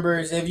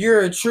remembers, if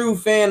you're a true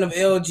fan of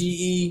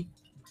LGE,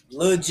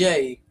 Lil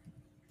J,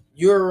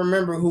 you'll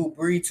remember who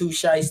Bree 2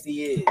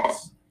 Shiesty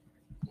is.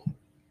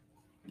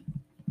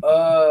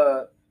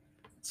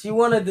 She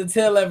wanted to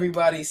tell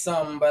everybody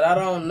something, but I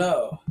don't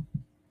know.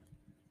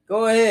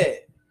 Go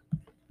ahead.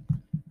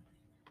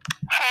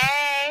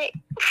 Hey.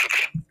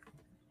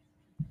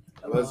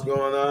 What's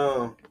going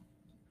on?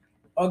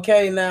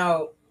 Okay,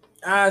 now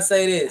I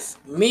say this: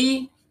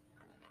 me,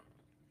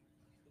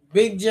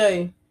 Big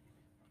J,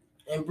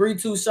 and Bree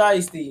 2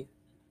 Shiesty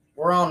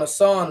were on a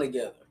song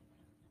together.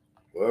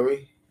 Were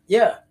we?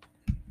 Yeah.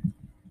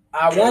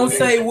 I won't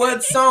say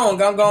what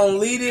song. I'm gonna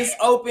leave this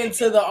open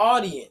to the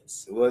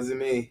audience. It wasn't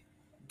me.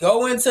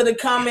 Go into the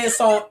comments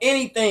on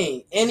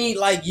anything, any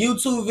like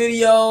YouTube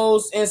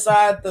videos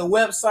inside the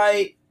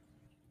website,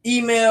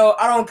 email.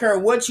 I don't care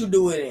what you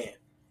do it in.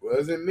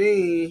 Wasn't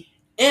me.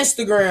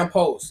 Instagram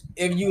post.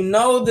 If you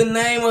know the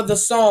name of the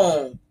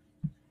song,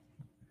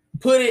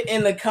 put it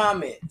in the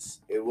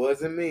comments. It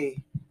wasn't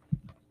me.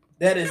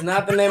 That is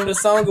not the name of the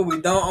song, and we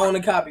don't own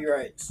the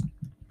copyrights.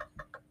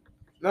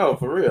 No,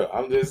 for real.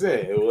 I'm just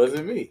saying, it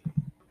wasn't me.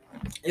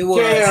 It was.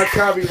 Can't have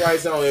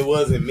copyrights on it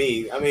wasn't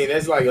me. I mean,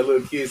 that's like a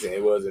little kid saying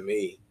it wasn't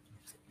me.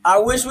 I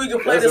wish we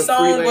could play That's the a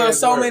song, but freelance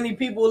so work. many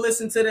people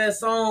listen to that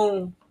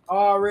song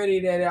already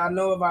that I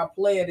know if I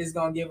play it, it's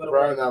gonna give it away.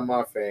 Probably not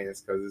my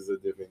fans because it's a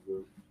different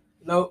group.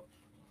 Nope.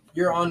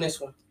 You're on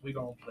this one. We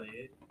gonna play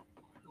it.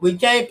 We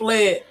can't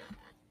play it.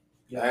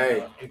 Yeah,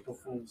 Hey. April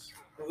Fools.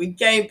 We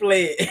can't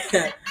play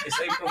it. It's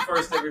April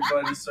 1st,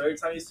 everybody. So every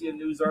time you see a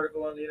news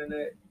article on the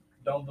internet,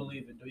 don't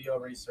believe it. Do your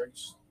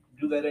research.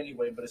 Do that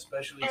anyway, but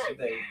especially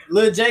today.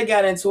 Lil J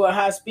got into a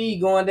high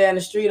speed going down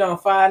the street on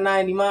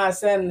 590 miles,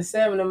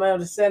 77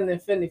 miles to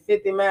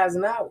 50 miles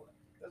an hour.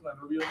 That's not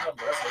a real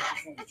number. That's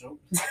an April Fool's joke.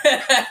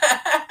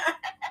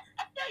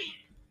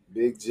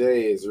 Big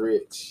J is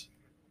rich.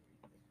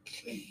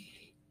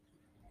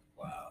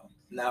 Wow.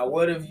 Now,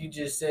 what if you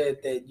just said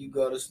that you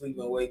go to sleep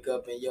and wake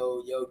up and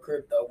your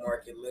crypto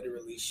market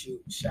literally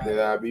shot? Then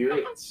I'd be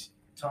rich.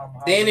 Tom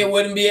Holland. Then it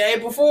wouldn't be an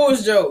April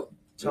Fool's joke.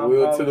 The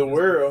will to the Holland is-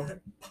 world.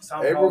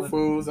 Tom April Holland-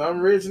 Fools, I'm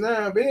rich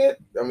now, bitch.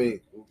 I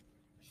mean,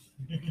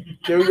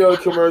 can we go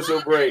to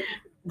commercial break?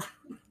 All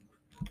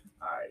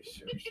right,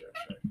 sure.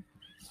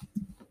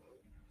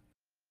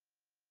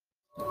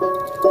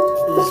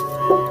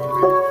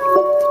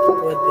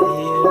 What the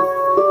hell?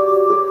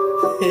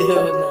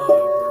 Hell no,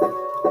 bro.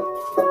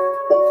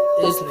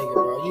 This nigga,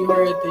 bro. You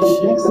heard this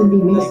shit. Next to be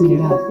mixing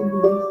it up.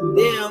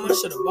 Damn, I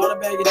should have bought a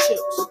bag of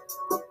chips.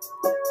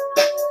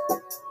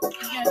 You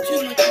got too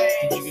much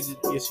ass.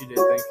 Yes, you did.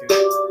 Thank you.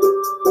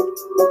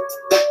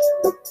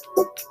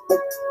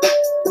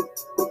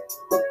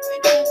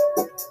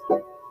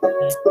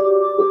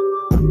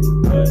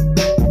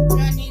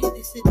 I needed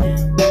to sit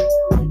down.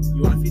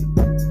 You want to feed him?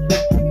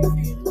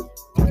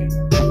 Okay.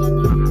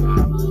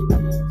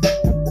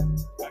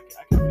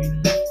 I can feed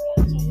him if you want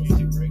until the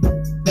music break.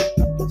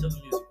 Until the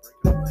music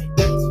break.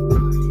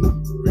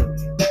 Really?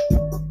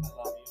 I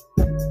love you.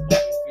 But I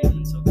can feed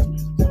him until this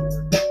music's over.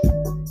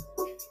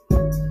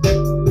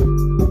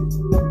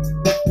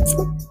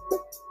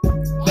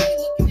 Why are you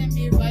looking at me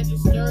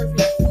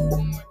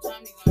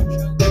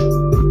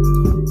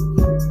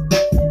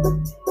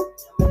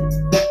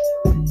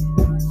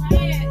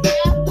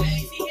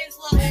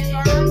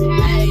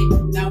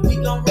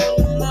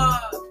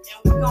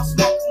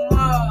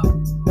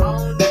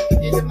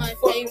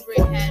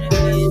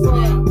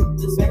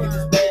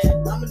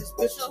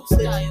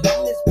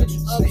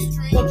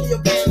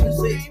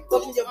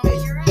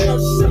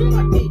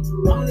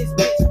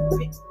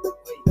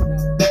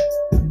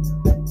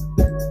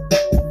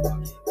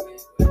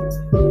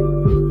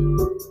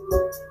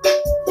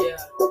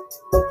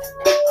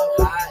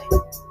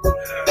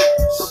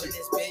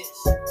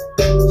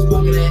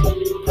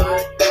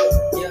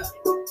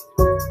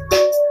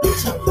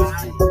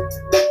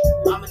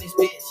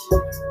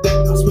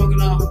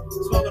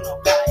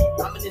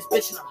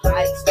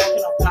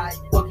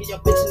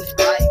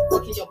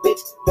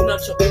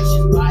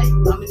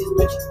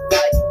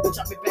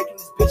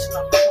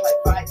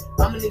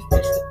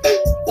bitch the pit.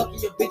 Fucking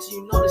your bitch,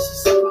 you know that she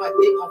sucking my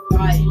dick on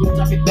fire.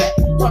 Drop it back,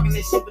 talking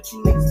that shit, but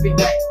you niggas been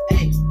whack.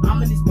 Hey,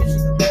 I'm in this bitch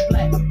with the big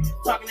black.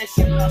 Talking that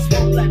shit, but I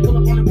smoke black. Pull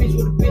up on a bitch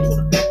with a big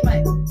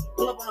black.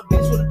 Pull up on a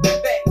bitch with a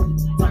big back.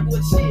 Talking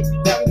with shit,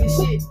 talking this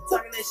shit,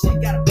 talking that shit,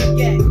 got a big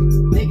gag.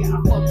 Nigga, I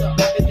fucked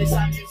up. I've been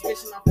inside this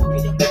bitch and I'm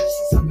fucking your bitch.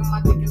 She sucking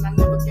my dick and I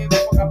never gave a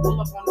fuck. I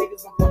pull up on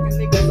niggas, I'm fucking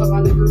niggas up.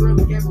 I never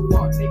really gave a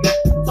fuck, nigga.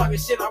 Talking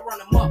shit, I run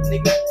them up,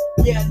 nigga.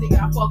 Yeah, nigga,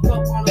 I fucked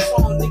up on the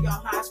song, nigga. I'm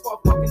high as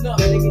fuck fucking up,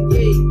 nigga.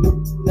 Yeah,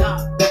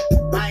 nah,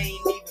 I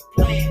ain't even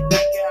playing,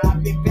 nigga. I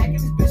been back in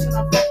this bitch and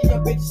I'm fucking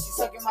your bitch. She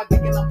sucking my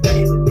dick and I'm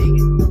playing with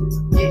nigga.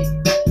 Yeah,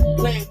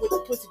 playing with the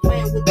pussy,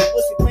 playing with the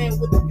pussy, playing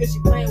with the gushy,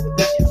 playing with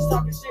the shit. Just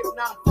talking shit,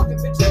 now I'm fucking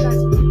bitches, now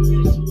she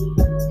gushy.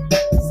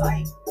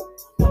 Sight,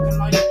 fucking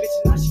all your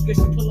bitches, now she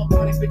gushy. Pull up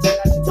on it, bitch, and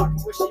now she talking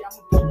wishy.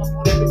 I'ma pull up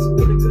on it, bitch, and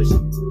get a gushy.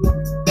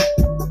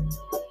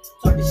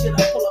 Talking shit, I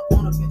pull up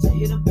on a bitch and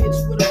hit a bitch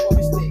with a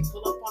fucking stick.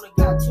 Pull up on a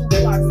got 2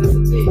 blocks, that's a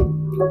dick.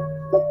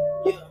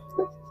 Yeah,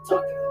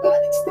 talking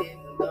about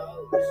extending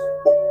those.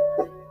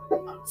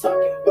 I'm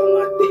talking about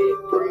my dick,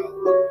 bro.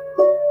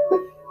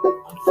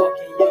 I'm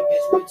fucking your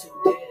bitch with 2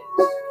 dicks.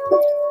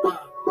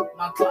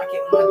 My clock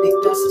and my dick,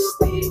 that's a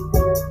stick.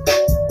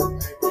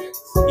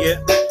 Yeah.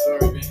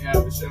 Sorry, been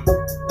half the show.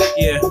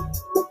 Yeah.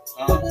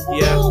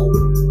 Yeah.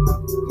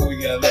 Who we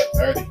got left?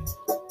 30?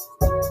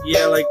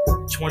 Yeah, like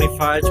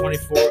 25,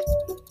 24.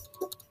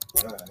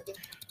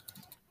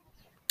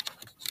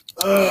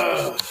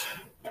 Alright.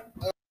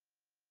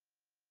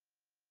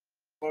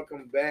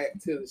 Welcome back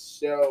to the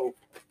show.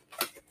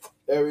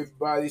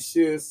 Everybody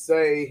should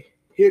say,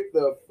 hit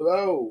the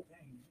flow.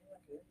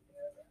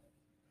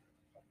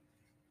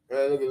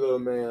 Man, look at little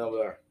man over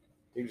there.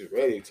 He was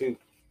ready too.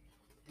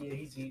 Yeah,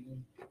 he's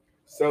eating.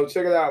 So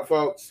check it out,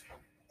 folks.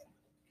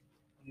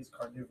 He's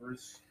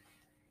carnivorous.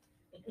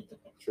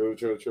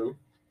 True.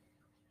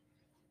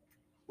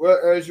 Well,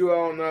 as you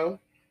all know,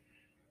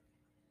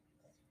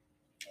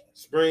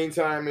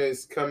 springtime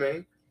is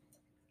coming.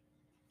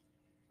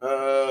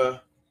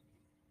 What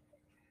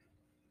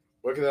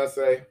can I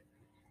say? It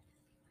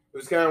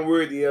was kind of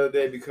weird the other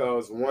day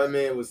because one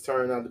minute was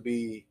turning out to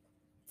be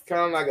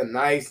kind of like a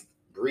nice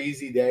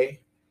breezy day.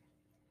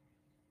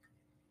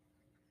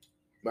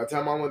 By the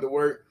time I went to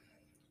work,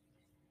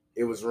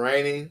 it was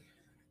raining,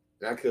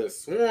 and I could have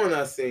sworn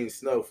I seen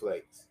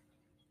snowflakes.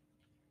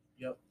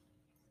 Yep.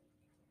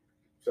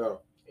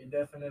 So it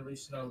definitely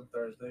snowed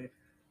Thursday.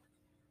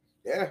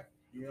 Yeah.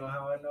 You know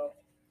how I know?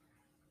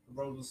 The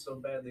road was so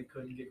bad they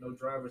couldn't get no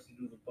drivers to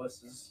do the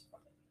buses.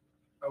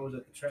 I was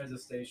at the transit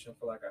station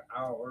for like an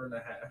hour and a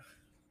half.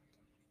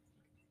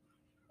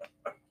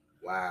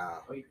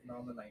 Wow. Waiting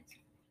on the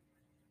 19th.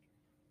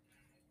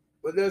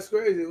 But that's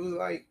crazy. It was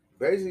like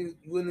basically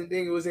you wouldn't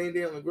think it was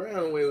anything on the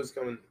ground the way it was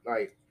coming.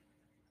 Like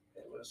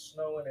it was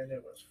snowing and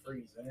it was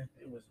freezing.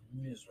 It was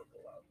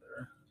miserable out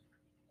there.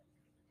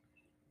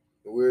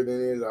 The weird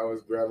thing is I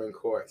was grabbing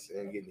carts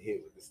and getting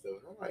hit with the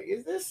stuff. I'm like,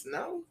 is this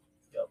snow?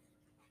 Yep.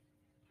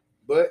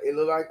 But it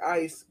looked like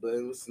ice, but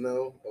it was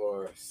snow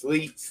or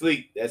sleet.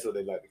 Sleet. That's what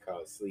they like to call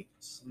it. Sleet.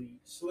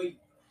 Sleet.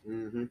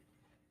 Mm-hmm.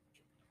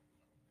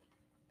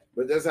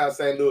 But that's how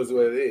St. Louis is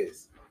what it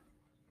is.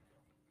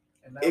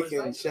 And it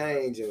can nice.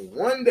 Change in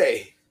one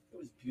day. It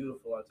was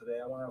beautiful out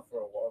today. I went out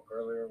for a walk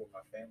earlier with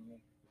my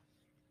family.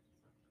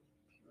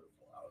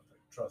 Beautiful out there.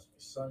 Trust me.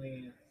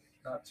 Sunny,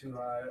 not too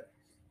hot.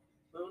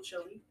 A little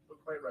chilly, but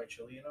quite right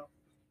chilly, you know?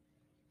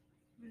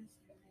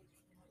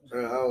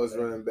 I was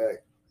running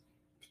back,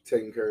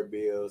 taking care of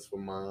bills for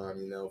mom,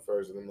 you know,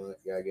 first of the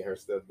month. Gotta get her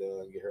stuff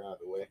done, get her out of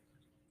the way.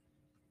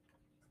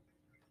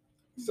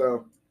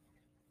 So,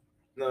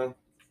 no,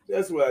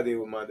 that's what I did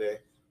with my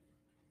day.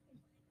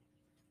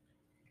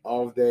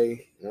 Off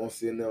day, won't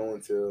see no one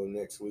until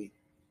next week.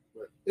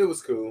 But it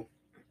was cool.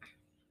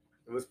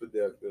 It was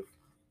productive.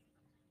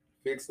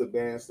 Fixed the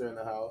banister in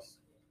the house.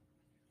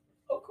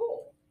 Oh,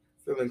 cool.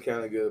 Feeling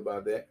kind of good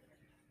about that.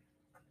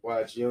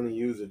 Watch Uni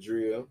use a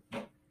drill.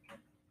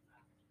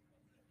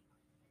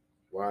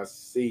 Watch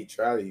C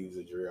try to use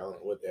a drill. I don't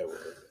know what that was.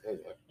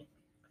 Anyway.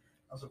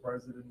 I'm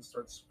surprised it didn't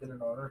start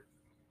spinning on her.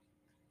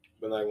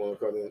 But like when we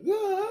called it,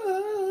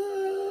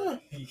 yeah.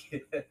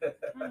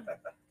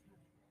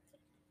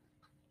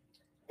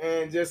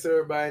 And just so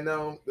everybody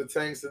know, the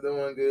tanks are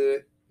doing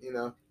good. You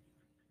know,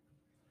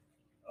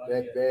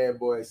 that bad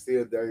boy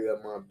still dirty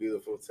up my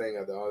beautiful tank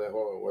after all that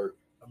hard work.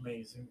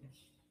 Amazing.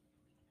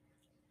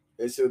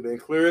 It should have been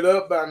cleared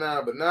up by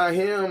now, but not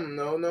him.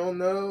 No.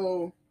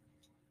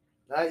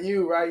 Not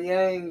you, right,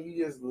 Yang?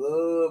 You just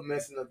love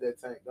messing up that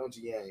tank, don't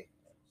you, Yang?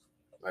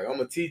 Like, I'm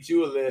going to teach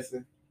you a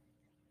lesson.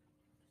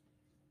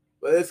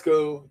 But it's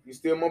cool. You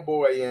still my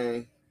boy,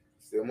 Yang.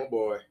 Still my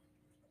boy.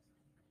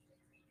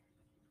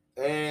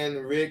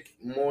 And Rick,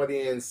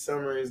 Morty, and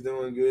Summer is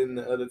doing good in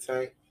the other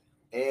tank.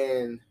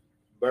 And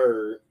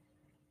Bird,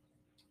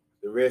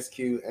 the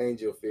rescued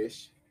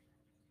angelfish.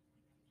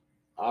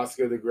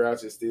 Oscar the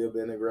Grouch is still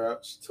being a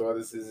grouch.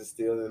 Tortoises is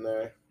still in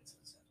there.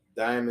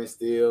 Diamond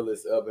still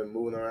is up and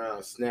moving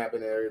around,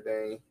 snapping at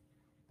everything.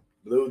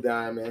 Blue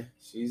Diamond.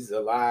 She's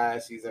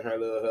alive. She's in her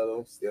little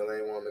huddle. Still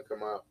ain't wanting to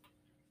come out.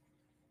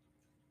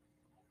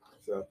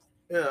 So,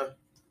 yeah,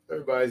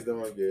 everybody's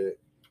doing good.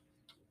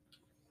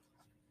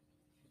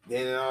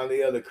 Then all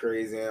the other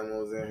crazy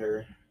animals in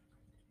here.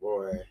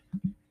 Boy,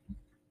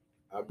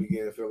 I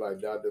begin to feel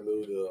like Dr.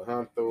 Lou, the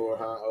Hunt Thor,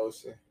 Hunt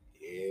Ocean.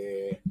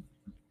 Yeah.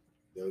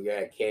 Then we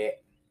got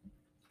cat.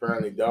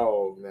 Apparently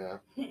dog now.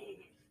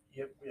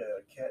 Yep, we got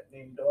a cat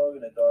named Dog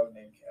and a dog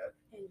named Cat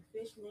And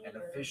fish named and a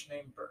Bird. fish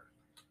named Bird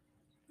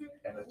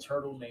and a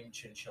turtle named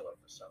Chinchilla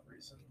for some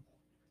reason.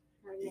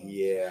 Her name's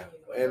Yeah.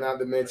 Chinchilla. And not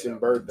to mention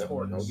Bertha.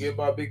 Tortoise. Don't get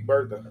my big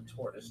Bertha. A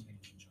tortoise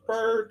named Chinchilla.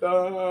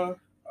 Bertha.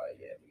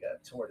 Yeah, we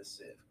got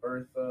tortoises,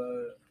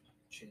 Bertha,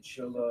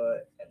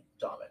 Chinchilla, and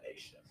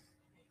Domination.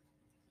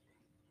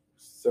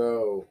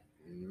 So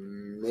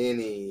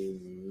many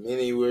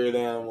weird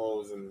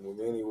animals and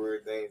many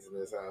weird things in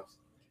this house.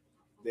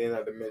 Then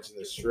not to mention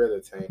the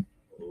shredder tank.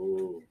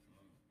 Ooh.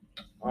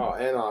 Oh,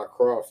 and our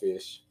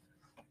crawfish.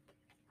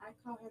 I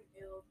call him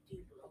El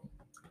Diablo.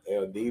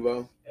 El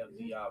Devo. El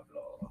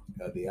Diablo.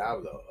 El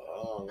Diablo.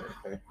 Oh,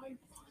 okay. Why you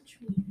punch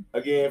me?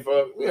 Again,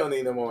 folks, we don't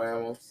need no more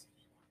animals.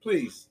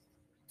 Please,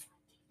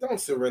 don't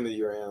surrender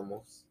your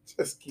animals.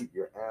 Just keep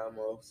your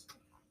animals.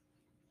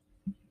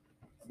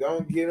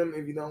 Don't get them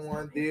if you don't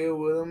want to deal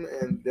with them,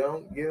 and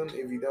don't get them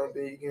if you don't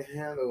think you can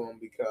handle them.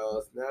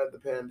 Because now that the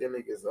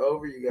pandemic is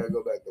over, you gotta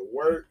go back to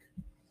work,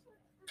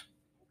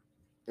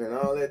 and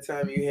all that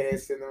time you had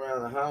sitting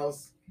around the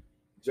house,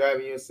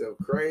 driving yourself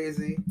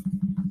crazy.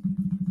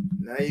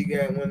 Now you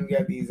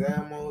got these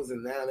animals,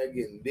 and now they're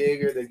getting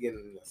bigger, they're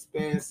getting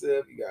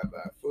expensive. You gotta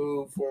buy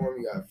food for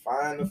them, you gotta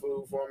find the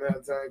food for them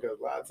all the time, because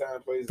a lot of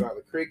times places are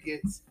the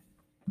crickets.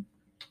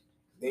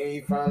 Then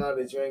you find out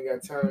that you ain't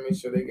got time to make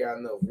sure they got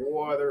enough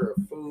water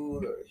or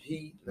food or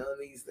heat, none of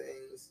these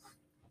things.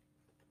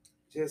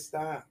 Just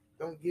stop.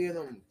 Don't get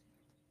them.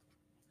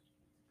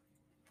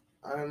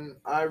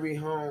 I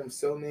rehome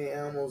so many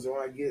animals,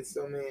 or I get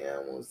so many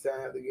animals that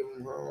I have to give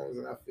them homes,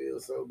 and I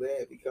feel so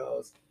bad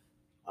because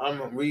I'm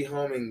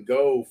rehoming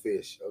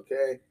goldfish,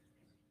 okay?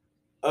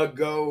 A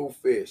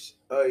goldfish,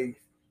 a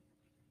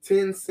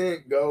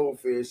 10-cent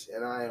goldfish,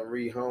 and I am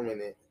rehoming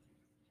it.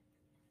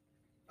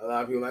 A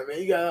lot of people are like,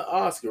 man, you got an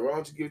Oscar. Why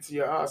don't you give it to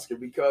your Oscar?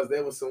 Because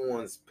that was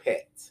someone's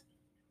pet.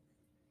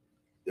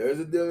 There's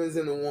a difference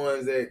in the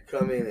ones that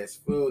come in as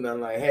food, and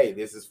I'm like, hey,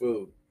 this is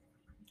food.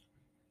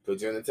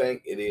 Put you in the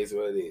tank, it is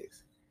what it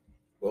is.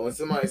 But when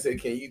somebody say,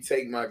 can you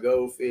take my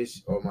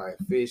goldfish or my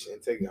fish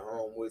and take it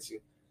home with you?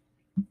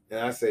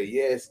 And I say,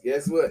 yes,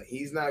 guess what?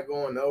 He's not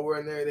going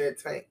nowhere near that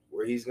tank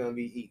where he's going to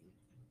be eating.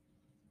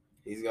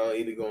 He's going to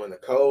either go in the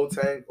cold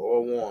tank or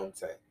a warm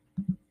tank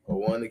or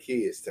one of the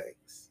kids'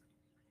 tanks.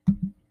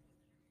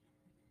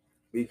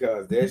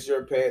 Because that's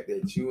your pet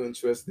that you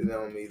entrusted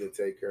on me to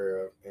take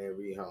care of and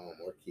rehome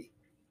or keep.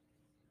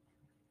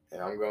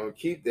 And I'm going to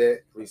keep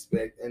that,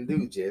 respect, and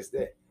do just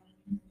that.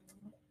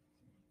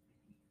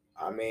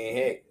 I mean,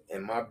 heck,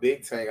 in my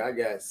big tank, I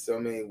got so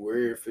many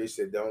weird fish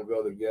that don't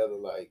go together.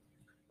 Like,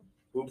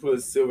 who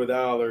puts silver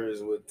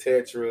dollars with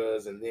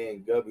tetras and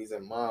then guppies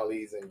and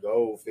mollies and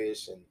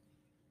goldfish and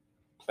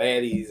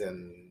platies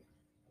and,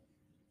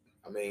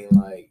 I mean,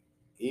 like,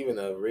 even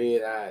a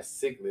red-eyed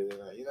cichlid,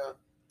 you know?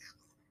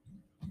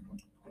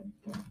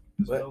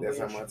 But that's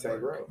how my tank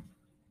grows.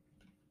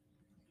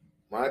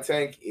 My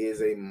tank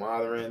is a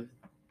modern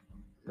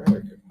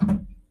America.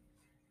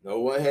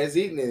 No one has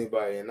eaten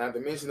anybody, and not to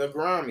mention a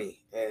Grammy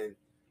and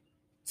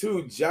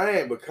 2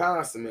 giant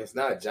bacosuments,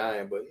 not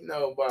giant, but you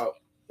know, about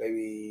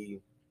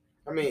maybe,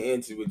 how many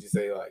inches would you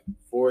say? Like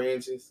 4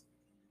 inches?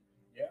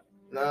 Yeah.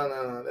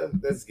 No,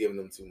 that's giving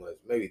them too much.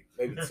 Maybe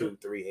 2,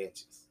 3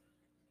 inches.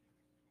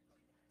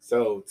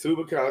 So 2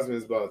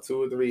 bacosuments about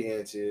 2 or 3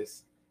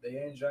 inches. They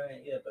ain't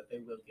giant yet, but they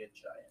will get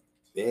giant.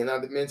 Then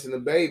not to mention the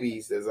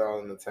babies that's all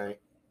in the tank.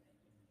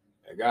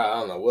 God, I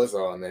don't know what's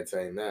all in that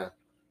tank now.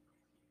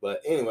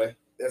 But anyway,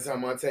 that's how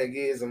my tank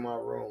is in my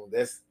room.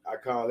 I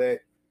call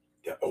that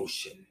the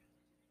ocean.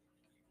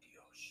 The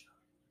ocean.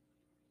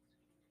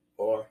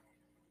 Or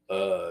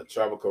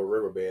tropical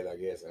riverbed, I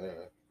guess.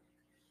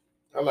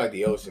 I like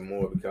the ocean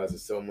more because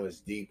it's so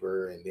much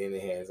deeper, and then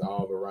it has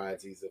all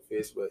varieties of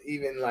fish. But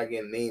even like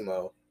in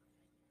Nemo,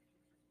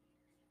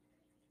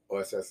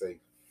 or should I say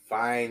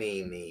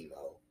Finding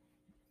Nemo,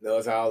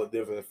 knows how all the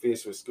different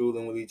fish were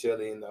schooling with each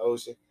other in the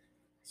ocean.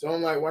 So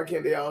I'm like, why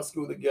can't they all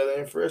school together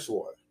in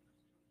freshwater?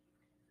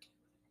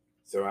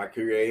 So I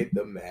created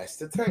the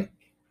master tank.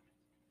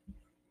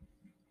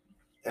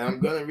 And I'm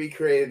going to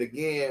recreate it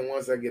again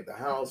once I get the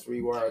house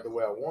rewired the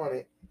way I want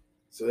it.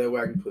 So that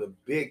way I can put a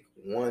big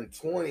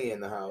 120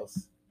 in the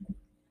house.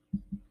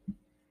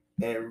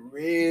 And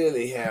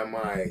really have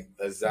my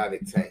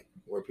exotic tank.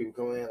 Where people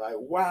come in like,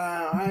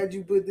 wow, how'd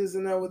you put this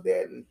in there with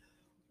that? And,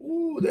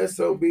 ooh, that's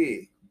so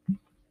big.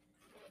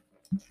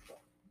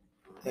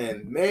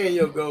 And man,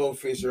 your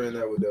goldfish are in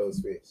there with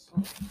those fish.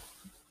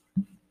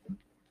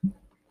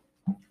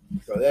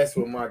 So that's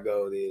what my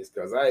goal is,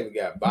 because I even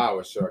got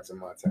bower sharks in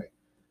my tank.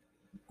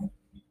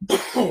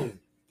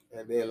 And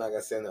And then, like I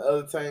said, in the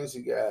other tanks,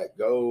 you got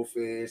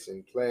goldfish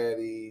and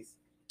platies.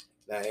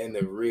 Now, in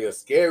the real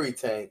scary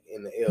tank,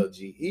 in the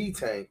LGE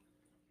tank,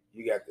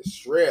 you got the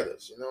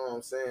shredders. You know what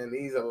I'm saying?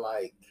 These are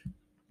like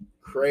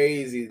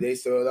crazy. They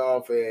start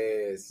off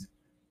as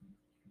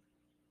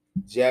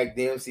Jack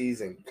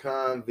Dempsey's and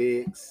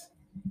convicts.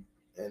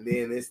 And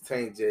then this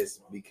tank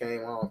just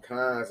became all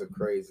kinds of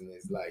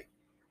craziness. Like,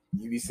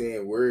 you be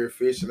seeing weird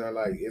fish, and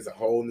like it's a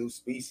whole new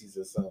species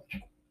or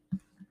something.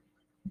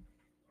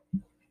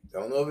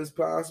 Don't know if it's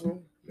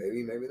possible.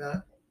 Maybe, maybe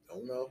not.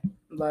 Don't know.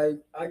 Like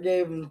I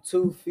gave them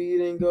 2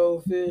 feeding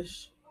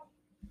goldfish.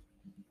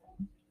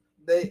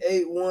 They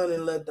ate one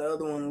and let the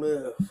other one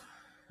live.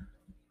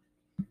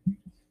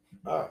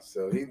 Ah,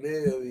 so he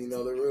lived, you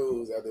know the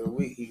rules. After a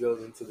week, he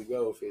goes into the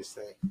goldfish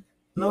tank. He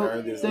No,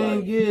 earned his thing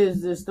life.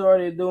 is, they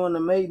started doing the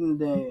mating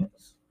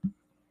dance.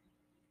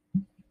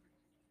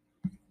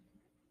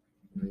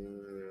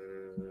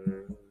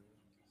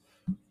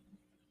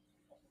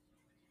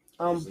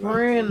 I'm It's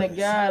praying to like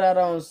God I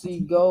don't see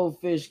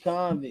goldfish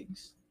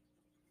convicts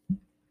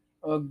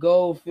or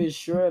goldfish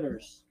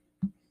shredders.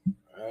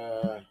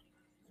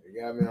 You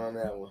got me on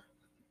that one.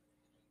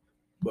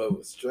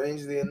 But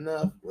strangely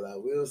enough, what I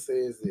will say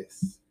is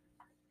this.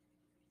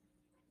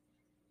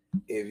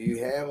 If you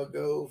have a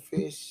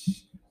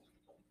goldfish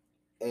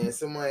and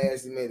somebody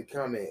actually made a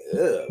comment,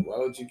 why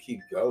would you keep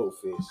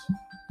goldfish?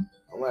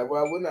 I'm like,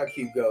 why wouldn't I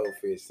keep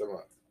goldfish?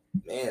 Someone,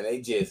 man,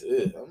 they just,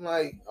 I'm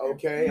like,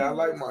 okay, I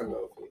like my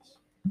goldfish.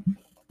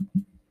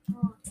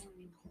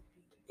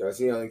 Because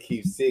he only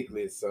keeps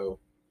cichlids, so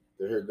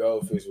her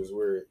goldfish was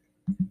weird.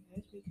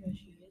 That's because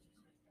she is.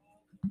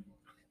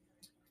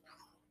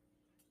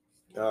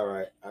 All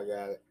right, I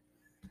got it.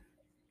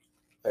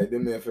 Hey, do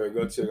me a favor,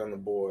 go check on the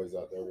boys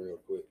out there real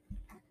quick.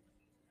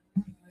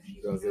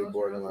 Because they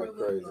boarding like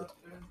crazy.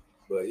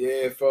 But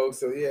yeah, folks,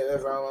 so yeah,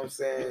 that's all I'm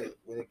saying.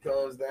 When it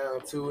comes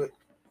down to it,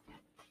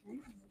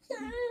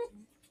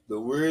 the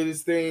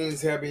weirdest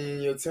things happen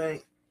in your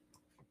tank.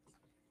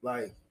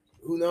 Like,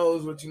 who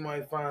knows what you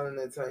might find in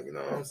that tank, you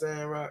know what I'm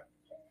saying, right?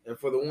 And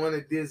for the one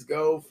that did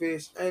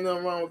goldfish, ain't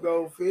nothing wrong with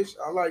goldfish.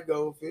 I like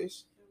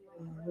goldfish.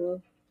 Mm-hmm.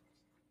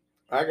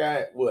 I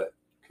got what?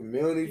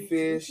 Community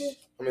fish.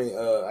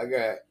 I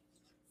got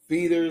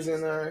feeders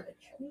in there.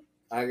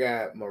 I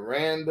got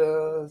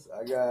Mirandas.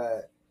 I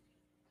got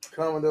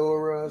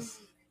Commodoras.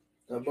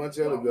 A bunch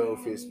of other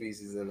goldfish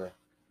species in there.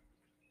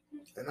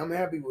 And I'm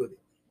happy with it.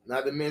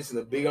 Not to mention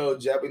a big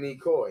old Japanese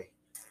koi.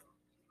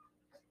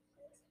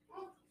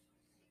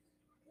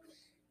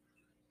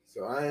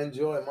 So I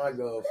enjoy my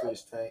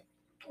goldfish tank.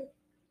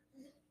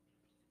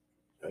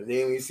 And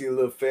then when you see a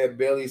little fat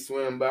belly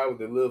swim by with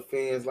the little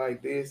fins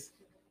like this,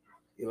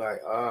 you're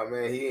like, oh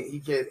man,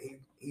 he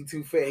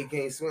too fat, he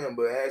can't swim.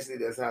 But actually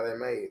that's how they're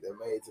made. They're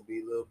made to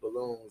be little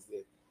balloons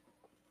that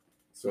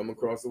swim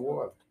across the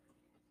water.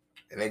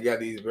 And they got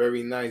these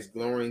very nice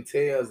glowing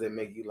tails that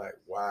make you like,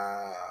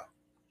 wow.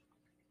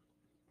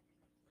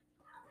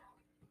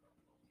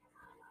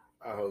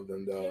 I hope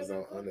them dogs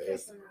don't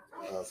underestimate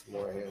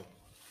more him.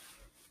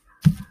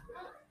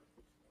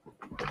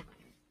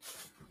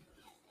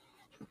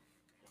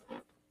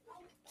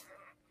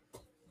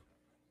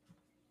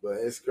 But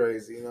it's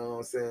crazy, you know what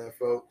I'm saying,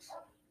 folks?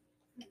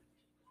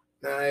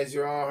 Now, as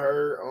you all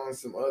heard on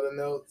some other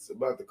notes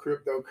about the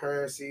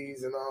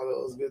cryptocurrencies and all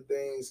those good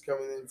things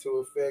coming into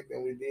effect,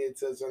 and we did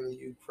touch on the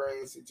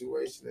Ukraine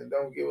situation. And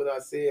don't get what I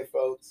said,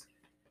 folks.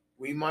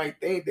 We might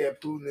think that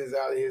Putin is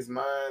out of his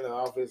mind or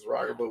off his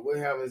rocker, but what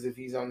happens if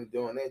he's only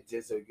doing that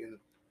just so he can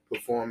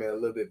perform it a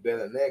little bit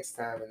better next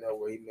time and know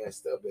where he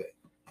messed up at?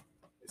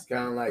 It's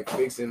kind of like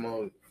fixing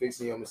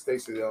your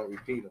mistakes so they don't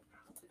repeat them.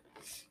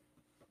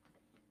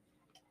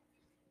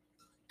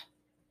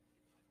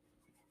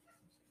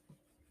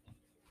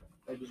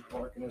 They're just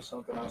barking at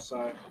something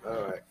outside.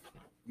 All right.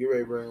 Get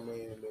ready to bring them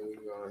in, and then we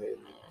can go ahead.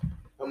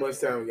 How much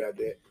time we got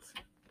there?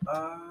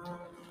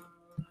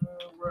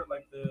 We're at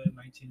like the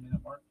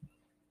 19-minute mark.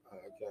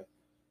 Okay.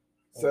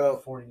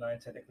 So 49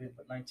 technically,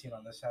 but 19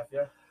 on this half,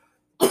 yeah.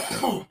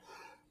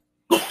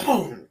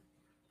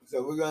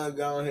 So we're gonna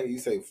go ahead. You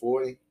say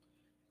 40?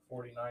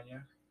 49, yeah.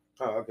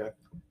 Oh, okay.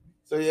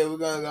 So yeah, we're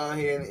gonna go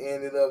ahead and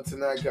end it up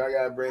tonight. Cause I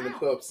gotta bring the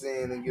pups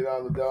in and get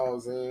all the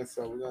dogs in.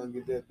 So we're gonna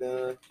get that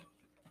done.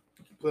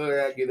 Plus, I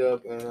gotta get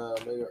up and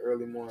make an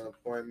early morning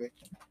appointment.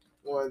 I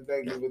want to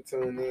thank you for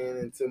tuning in,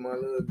 and to my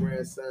little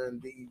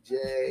grandson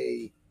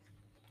DJ.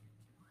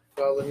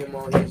 Follow him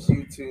on his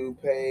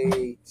YouTube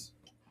page.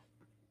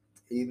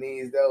 He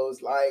needs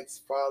those likes.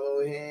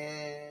 Follow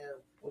him.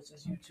 What's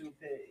his YouTube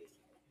page?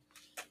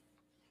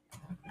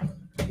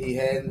 He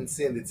hadn't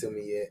sent it to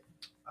me yet.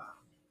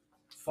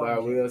 But I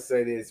will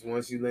say this: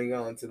 once you link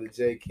on to the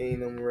J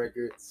Kingdom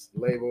Records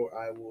label,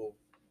 I will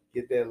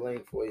get that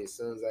link for you as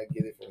soon as I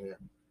get it from him.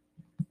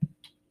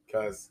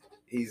 Cause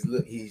he's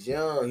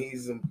young,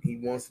 he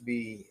wants to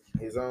be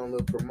his own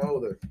little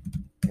promoter,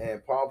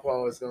 and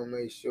Paw is gonna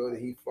make sure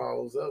that he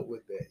follows up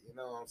with that. You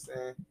know what I'm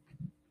saying?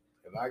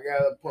 If I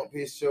gotta pump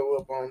his show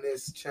up on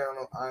this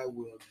channel, I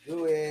will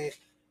do it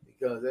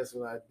because that's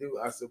what I do.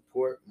 I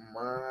support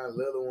my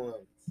little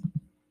ones.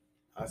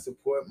 I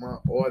support my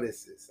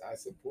artists. I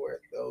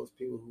support those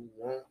people who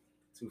want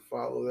to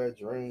follow their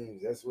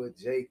dreams. That's what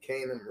J.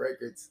 Canum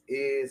Records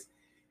is.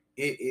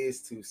 It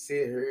is to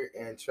sit here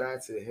and try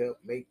to help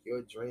make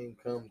your dream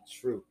come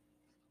true.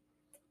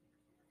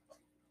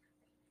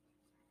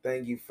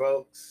 Thank you,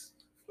 folks,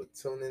 for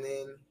tuning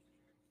in.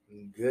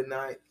 Good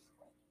night.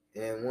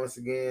 And once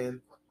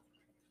again,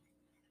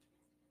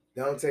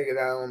 don't take it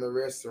out on the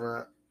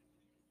restaurant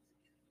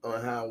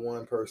on how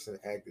one person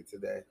acted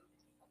today.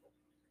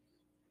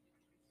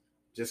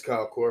 Just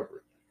call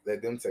corporate.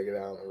 Let them take it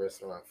out on the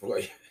restaurant for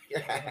you.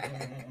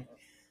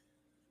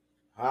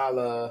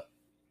 Holla.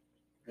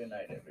 Good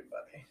night,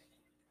 everybody.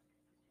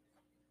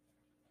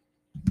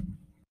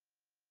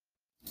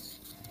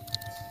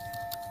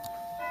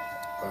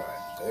 All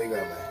right, there you go,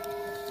 man.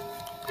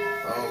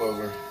 All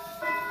over.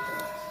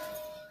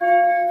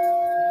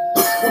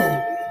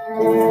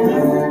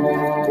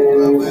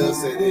 Well, we'll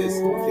say this.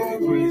 Can we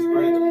please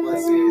bring the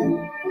bus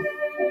in?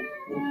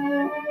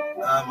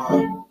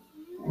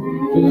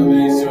 Let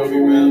me show me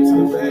around to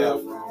the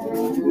bathroom.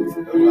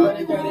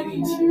 Everybody got any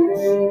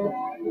chips?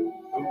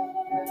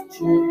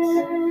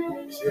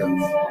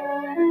 Chips.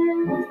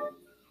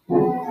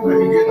 I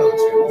didn't get no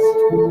chips.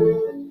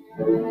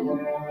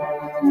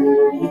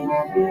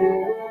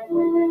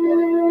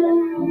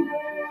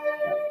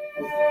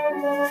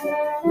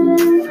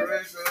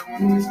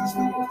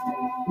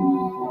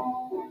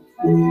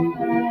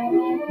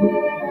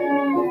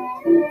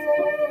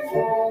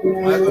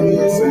 Why come you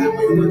said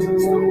we went to the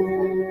store?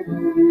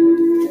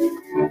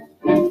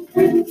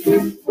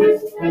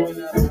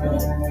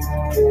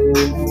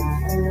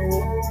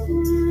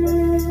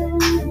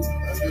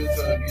 I just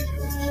trying to get you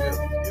some chips.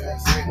 You didn't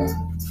say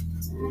nothing.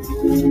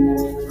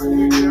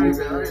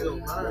 I ain't no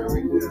mind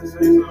reading that.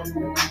 Say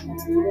something.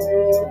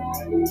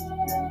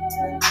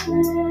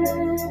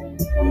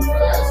 I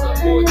got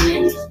something more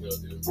dangerous to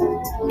do.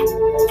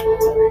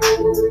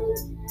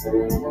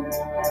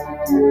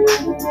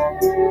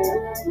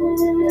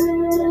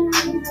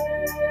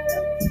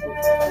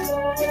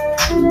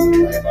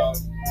 Hey, Bob.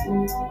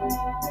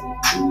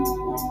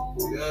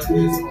 Yeah,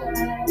 this one.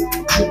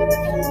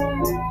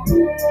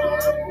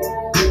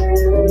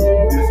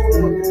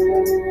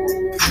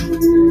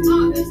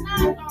 Oh, it's not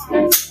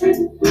ours.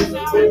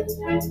 Sorry.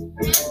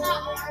 It's not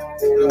ours.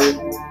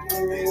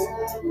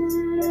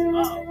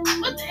 Oh,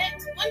 what the heck?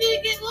 When did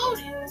it get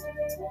loaded?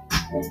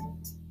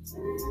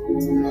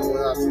 I went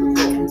out to the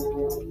car.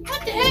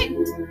 What the heck?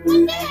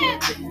 When that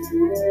happened?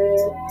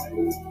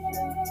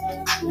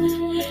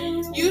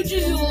 You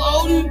just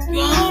loaded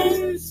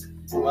guns?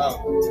 Wow.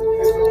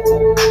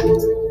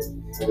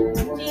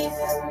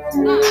 Jesus.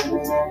 God.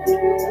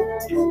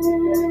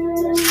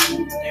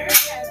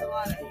 Derek has a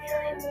lot of hair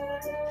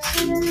everywhere.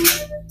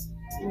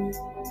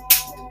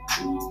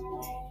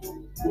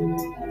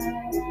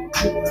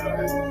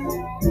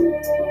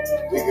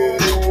 We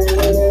good.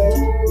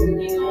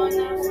 You going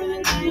now for the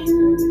night?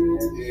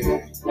 Yeah.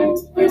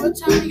 Wait, what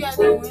time you gotta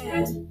go in?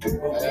 I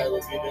gotta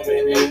get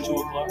them at 2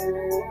 o'clock.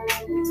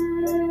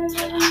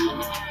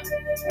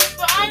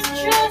 But I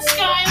just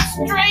got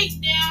straight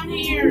down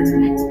here.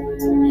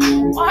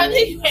 Why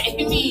did you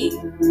hate me?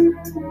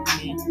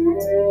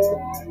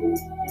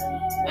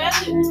 That's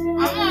it.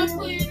 I'm not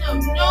cleaning up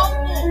no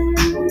more.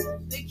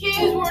 The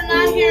kids were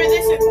not here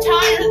this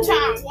entire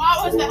time. Why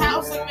was the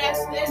house a mess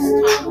this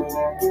time?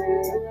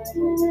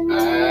 I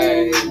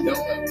don't know.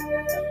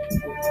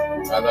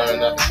 I learned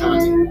nothing from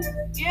it.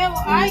 Yeah,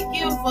 well, I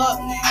give up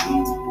now.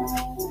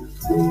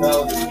 No,